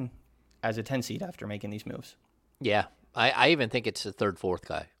year again as a 10 seed after making these moves. Yeah, I even think it's a third, fourth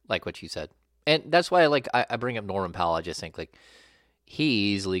guy, like what you said. And that's why I bring up Norman Powell. I just think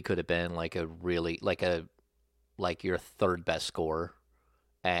he easily could have been like your third best scorer,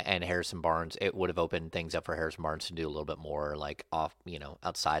 and Harrison Barnes. It would have opened things up for Harrison Barnes to do a little bit more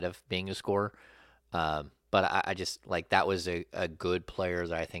outside of being a scorer. But I just that was a good player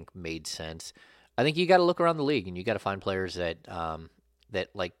that I think made sense. I think you got to look around the league and you got to find players that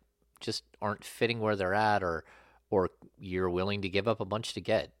just aren't fitting where they're at, or you're willing to give up a bunch to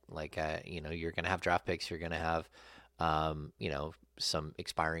get. You're going to have draft picks. You're going to have, some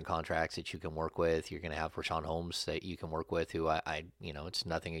expiring contracts that you can work with. You're going to have Rashawn Holmes that you can work with, who it's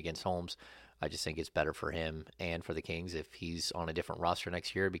nothing against Holmes. I just think it's better for him and for the Kings if he's on a different roster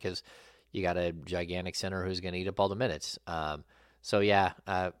next year, because you got a gigantic center who's going to eat up all the minutes. Outside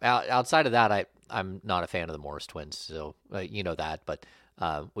of that, I'm not a fan of the Morris twins. So, that, but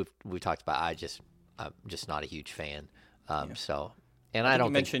we've talked about, I'm just not a huge fan. So, and I don't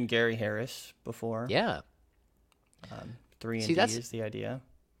think, mentioned Gary Harris before. Yeah. 3-and-D is the idea.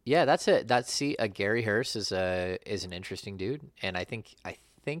 Yeah, that's it. Gary Harris is an interesting dude, and I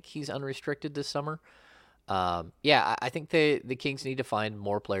think he's unrestricted this summer. I think the Kings need to find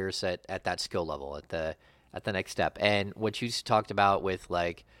more players at that skill level, at the next step. And what you talked about with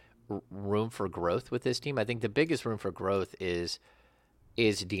room for growth with this team, I think the biggest room for growth is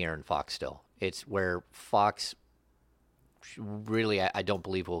De'Aaron Fox still. It's where Fox really, I don't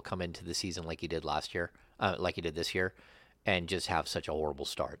believe, will come into the season like he did last year, like he did this year, and just have such a horrible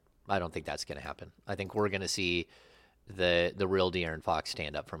start. I don't think that's going to happen. I think we're going to see the real De'Aaron Fox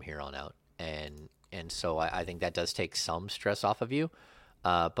stand up from here on out. And so I think that does take some stress off of you.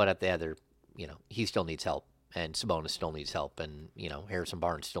 But at the other, he still needs help, and Sabonis still needs help, and, Harrison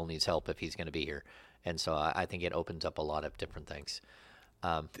Barnes still needs help if he's going to be here. And so I think it opens up a lot of different things.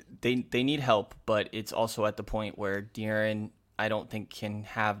 They need help, but it's also at the point where De'Aaron, I don't think, can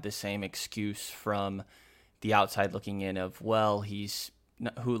have the same excuse from the outside looking in of, well,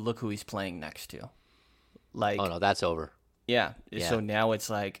 look who he's playing next to. Oh no, that's over. Yeah. So now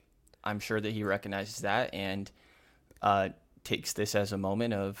it's I'm sure that he recognizes that and takes this as a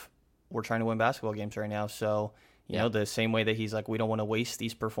moment of, we're trying to win basketball games right now. So, the same way that he's we don't want to waste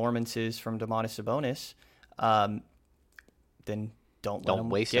these performances from Domantas Sabonis, then don't let them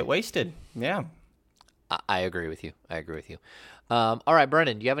get wasted. Yeah. I agree with you. All right,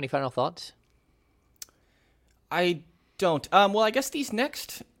 Brendan, do you have any final thoughts? I don't. Well, I guess these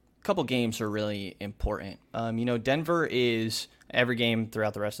next couple games are really important. Denver is, every game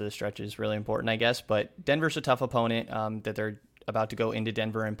throughout the rest of the stretch is really important, I guess, but Denver's a tough opponent that they're about to go into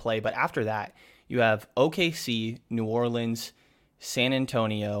Denver and play. But after that, you have OKC, New Orleans, San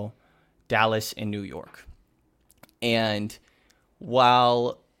Antonio, Dallas, and New York. And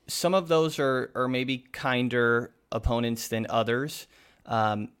while some of those are maybe kinder opponents than others,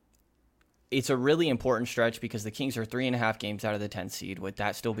 it's a really important stretch because the Kings are 3.5 games out of the 10th seed, with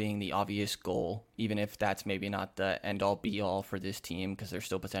that still being the obvious goal, even if that's maybe not the end-all, be-all for this team, because there's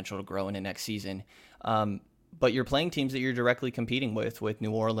still potential to grow into next season. But you're playing teams that you're directly competing with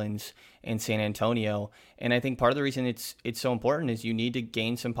New Orleans and San Antonio. And I think part of the reason it's so important is you need to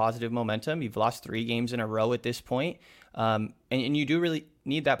gain some positive momentum. You've lost 3 games in a row at this point. And you do really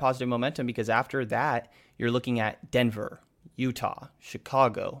need that positive momentum, because after that, you're looking at Denver, Utah,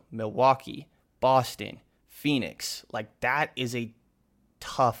 Chicago, Milwaukee, Boston, Phoenix. That is a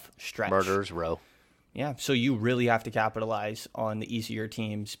tough stretch. Murderer's row. Yeah, so you really have to capitalize on the easier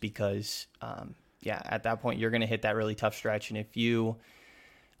teams because, at that point, you're going to hit that really tough stretch. And if you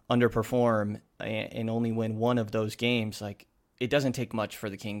underperform and only win one of those games, it doesn't take much for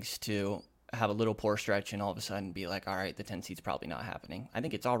the Kings to have a little poor stretch and all of a sudden be all right, the 10 seed's probably not happening. I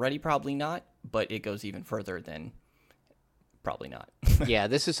think it's already probably not, but it goes even further than probably not. Yeah,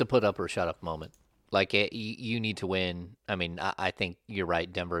 this is a put up or shut up moment. You need to win. I mean, I think you're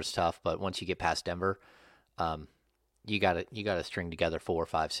right. Denver is tough, but once you get past Denver, you got to string together 4,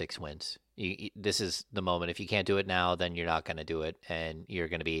 5, 6 wins. This is the moment. If you can't do it now, then you're not going to do it, and you're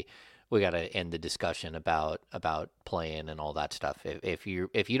going to be end the discussion about playing and all that stuff. If you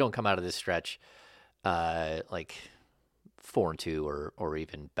don't come out of this stretch like 4-2 or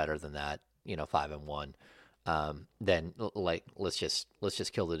even better than that, 5-1, then like let's just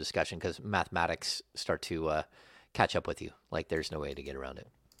kill the discussion, because mathematics start to catch up with you. Like there's no way to get around it.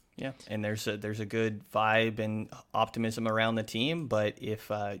 Yeah, and there's a good vibe and optimism around the team. But if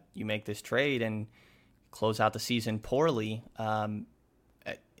you make this trade and close out the season poorly,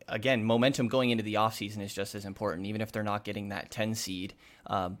 again, momentum going into the offseason is just as important, even if they're not getting that 10 seed.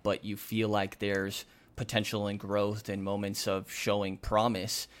 But you feel like there's potential and growth and moments of showing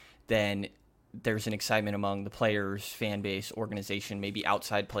promise, then there's an excitement among the players, fan base, organization, maybe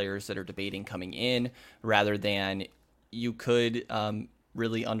outside players that are debating coming in, rather than you could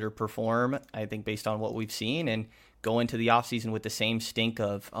really underperform, I think, based on what we've seen, and go into the offseason with the same stink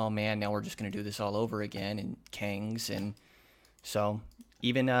of, oh man, now we're just going to do this all over again, and Kangs. And so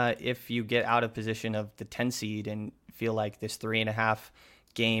even if you get out of position of the 10 seed and feel like this 3.5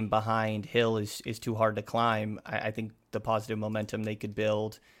 game behind Hill is too hard to climb, I think the positive momentum they could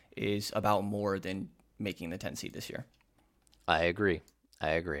build is about more than making the 10 seed this year. I agree.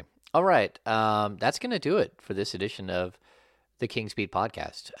 All right. That's going to do it for this edition of the Kings Beat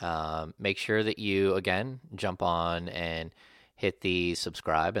podcast. Make sure that you, again, jump on and hit the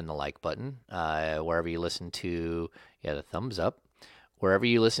subscribe and the like button wherever you listen to, the thumbs up. Wherever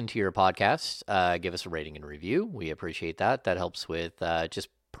you listen to your podcast, give us a rating and review. We appreciate that. That helps with just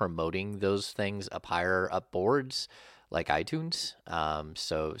promoting those things up higher up boards like iTunes.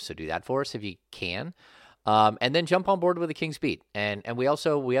 So do that for us if you can. And then jump on board with the Kings Beat. And we have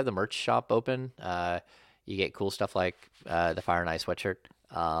the merch shop open. You get cool stuff like the Fire and Ice sweatshirt.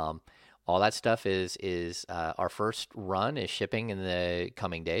 All that stuff is our first run is shipping in the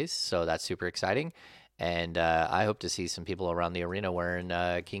coming days, so that's super exciting. And I hope to see some people around the arena wearing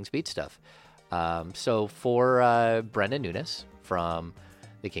Kings Beat stuff. So for Brendan Nunes from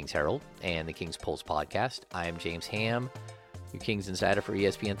the Kings Herald and the Kings Pulse podcast, I am James Ham, your Kings Insider for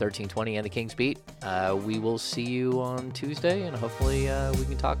ESPN 1320 and the Kings Beat. We will see you on Tuesday, and hopefully we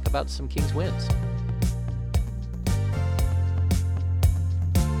can talk about some Kings wins.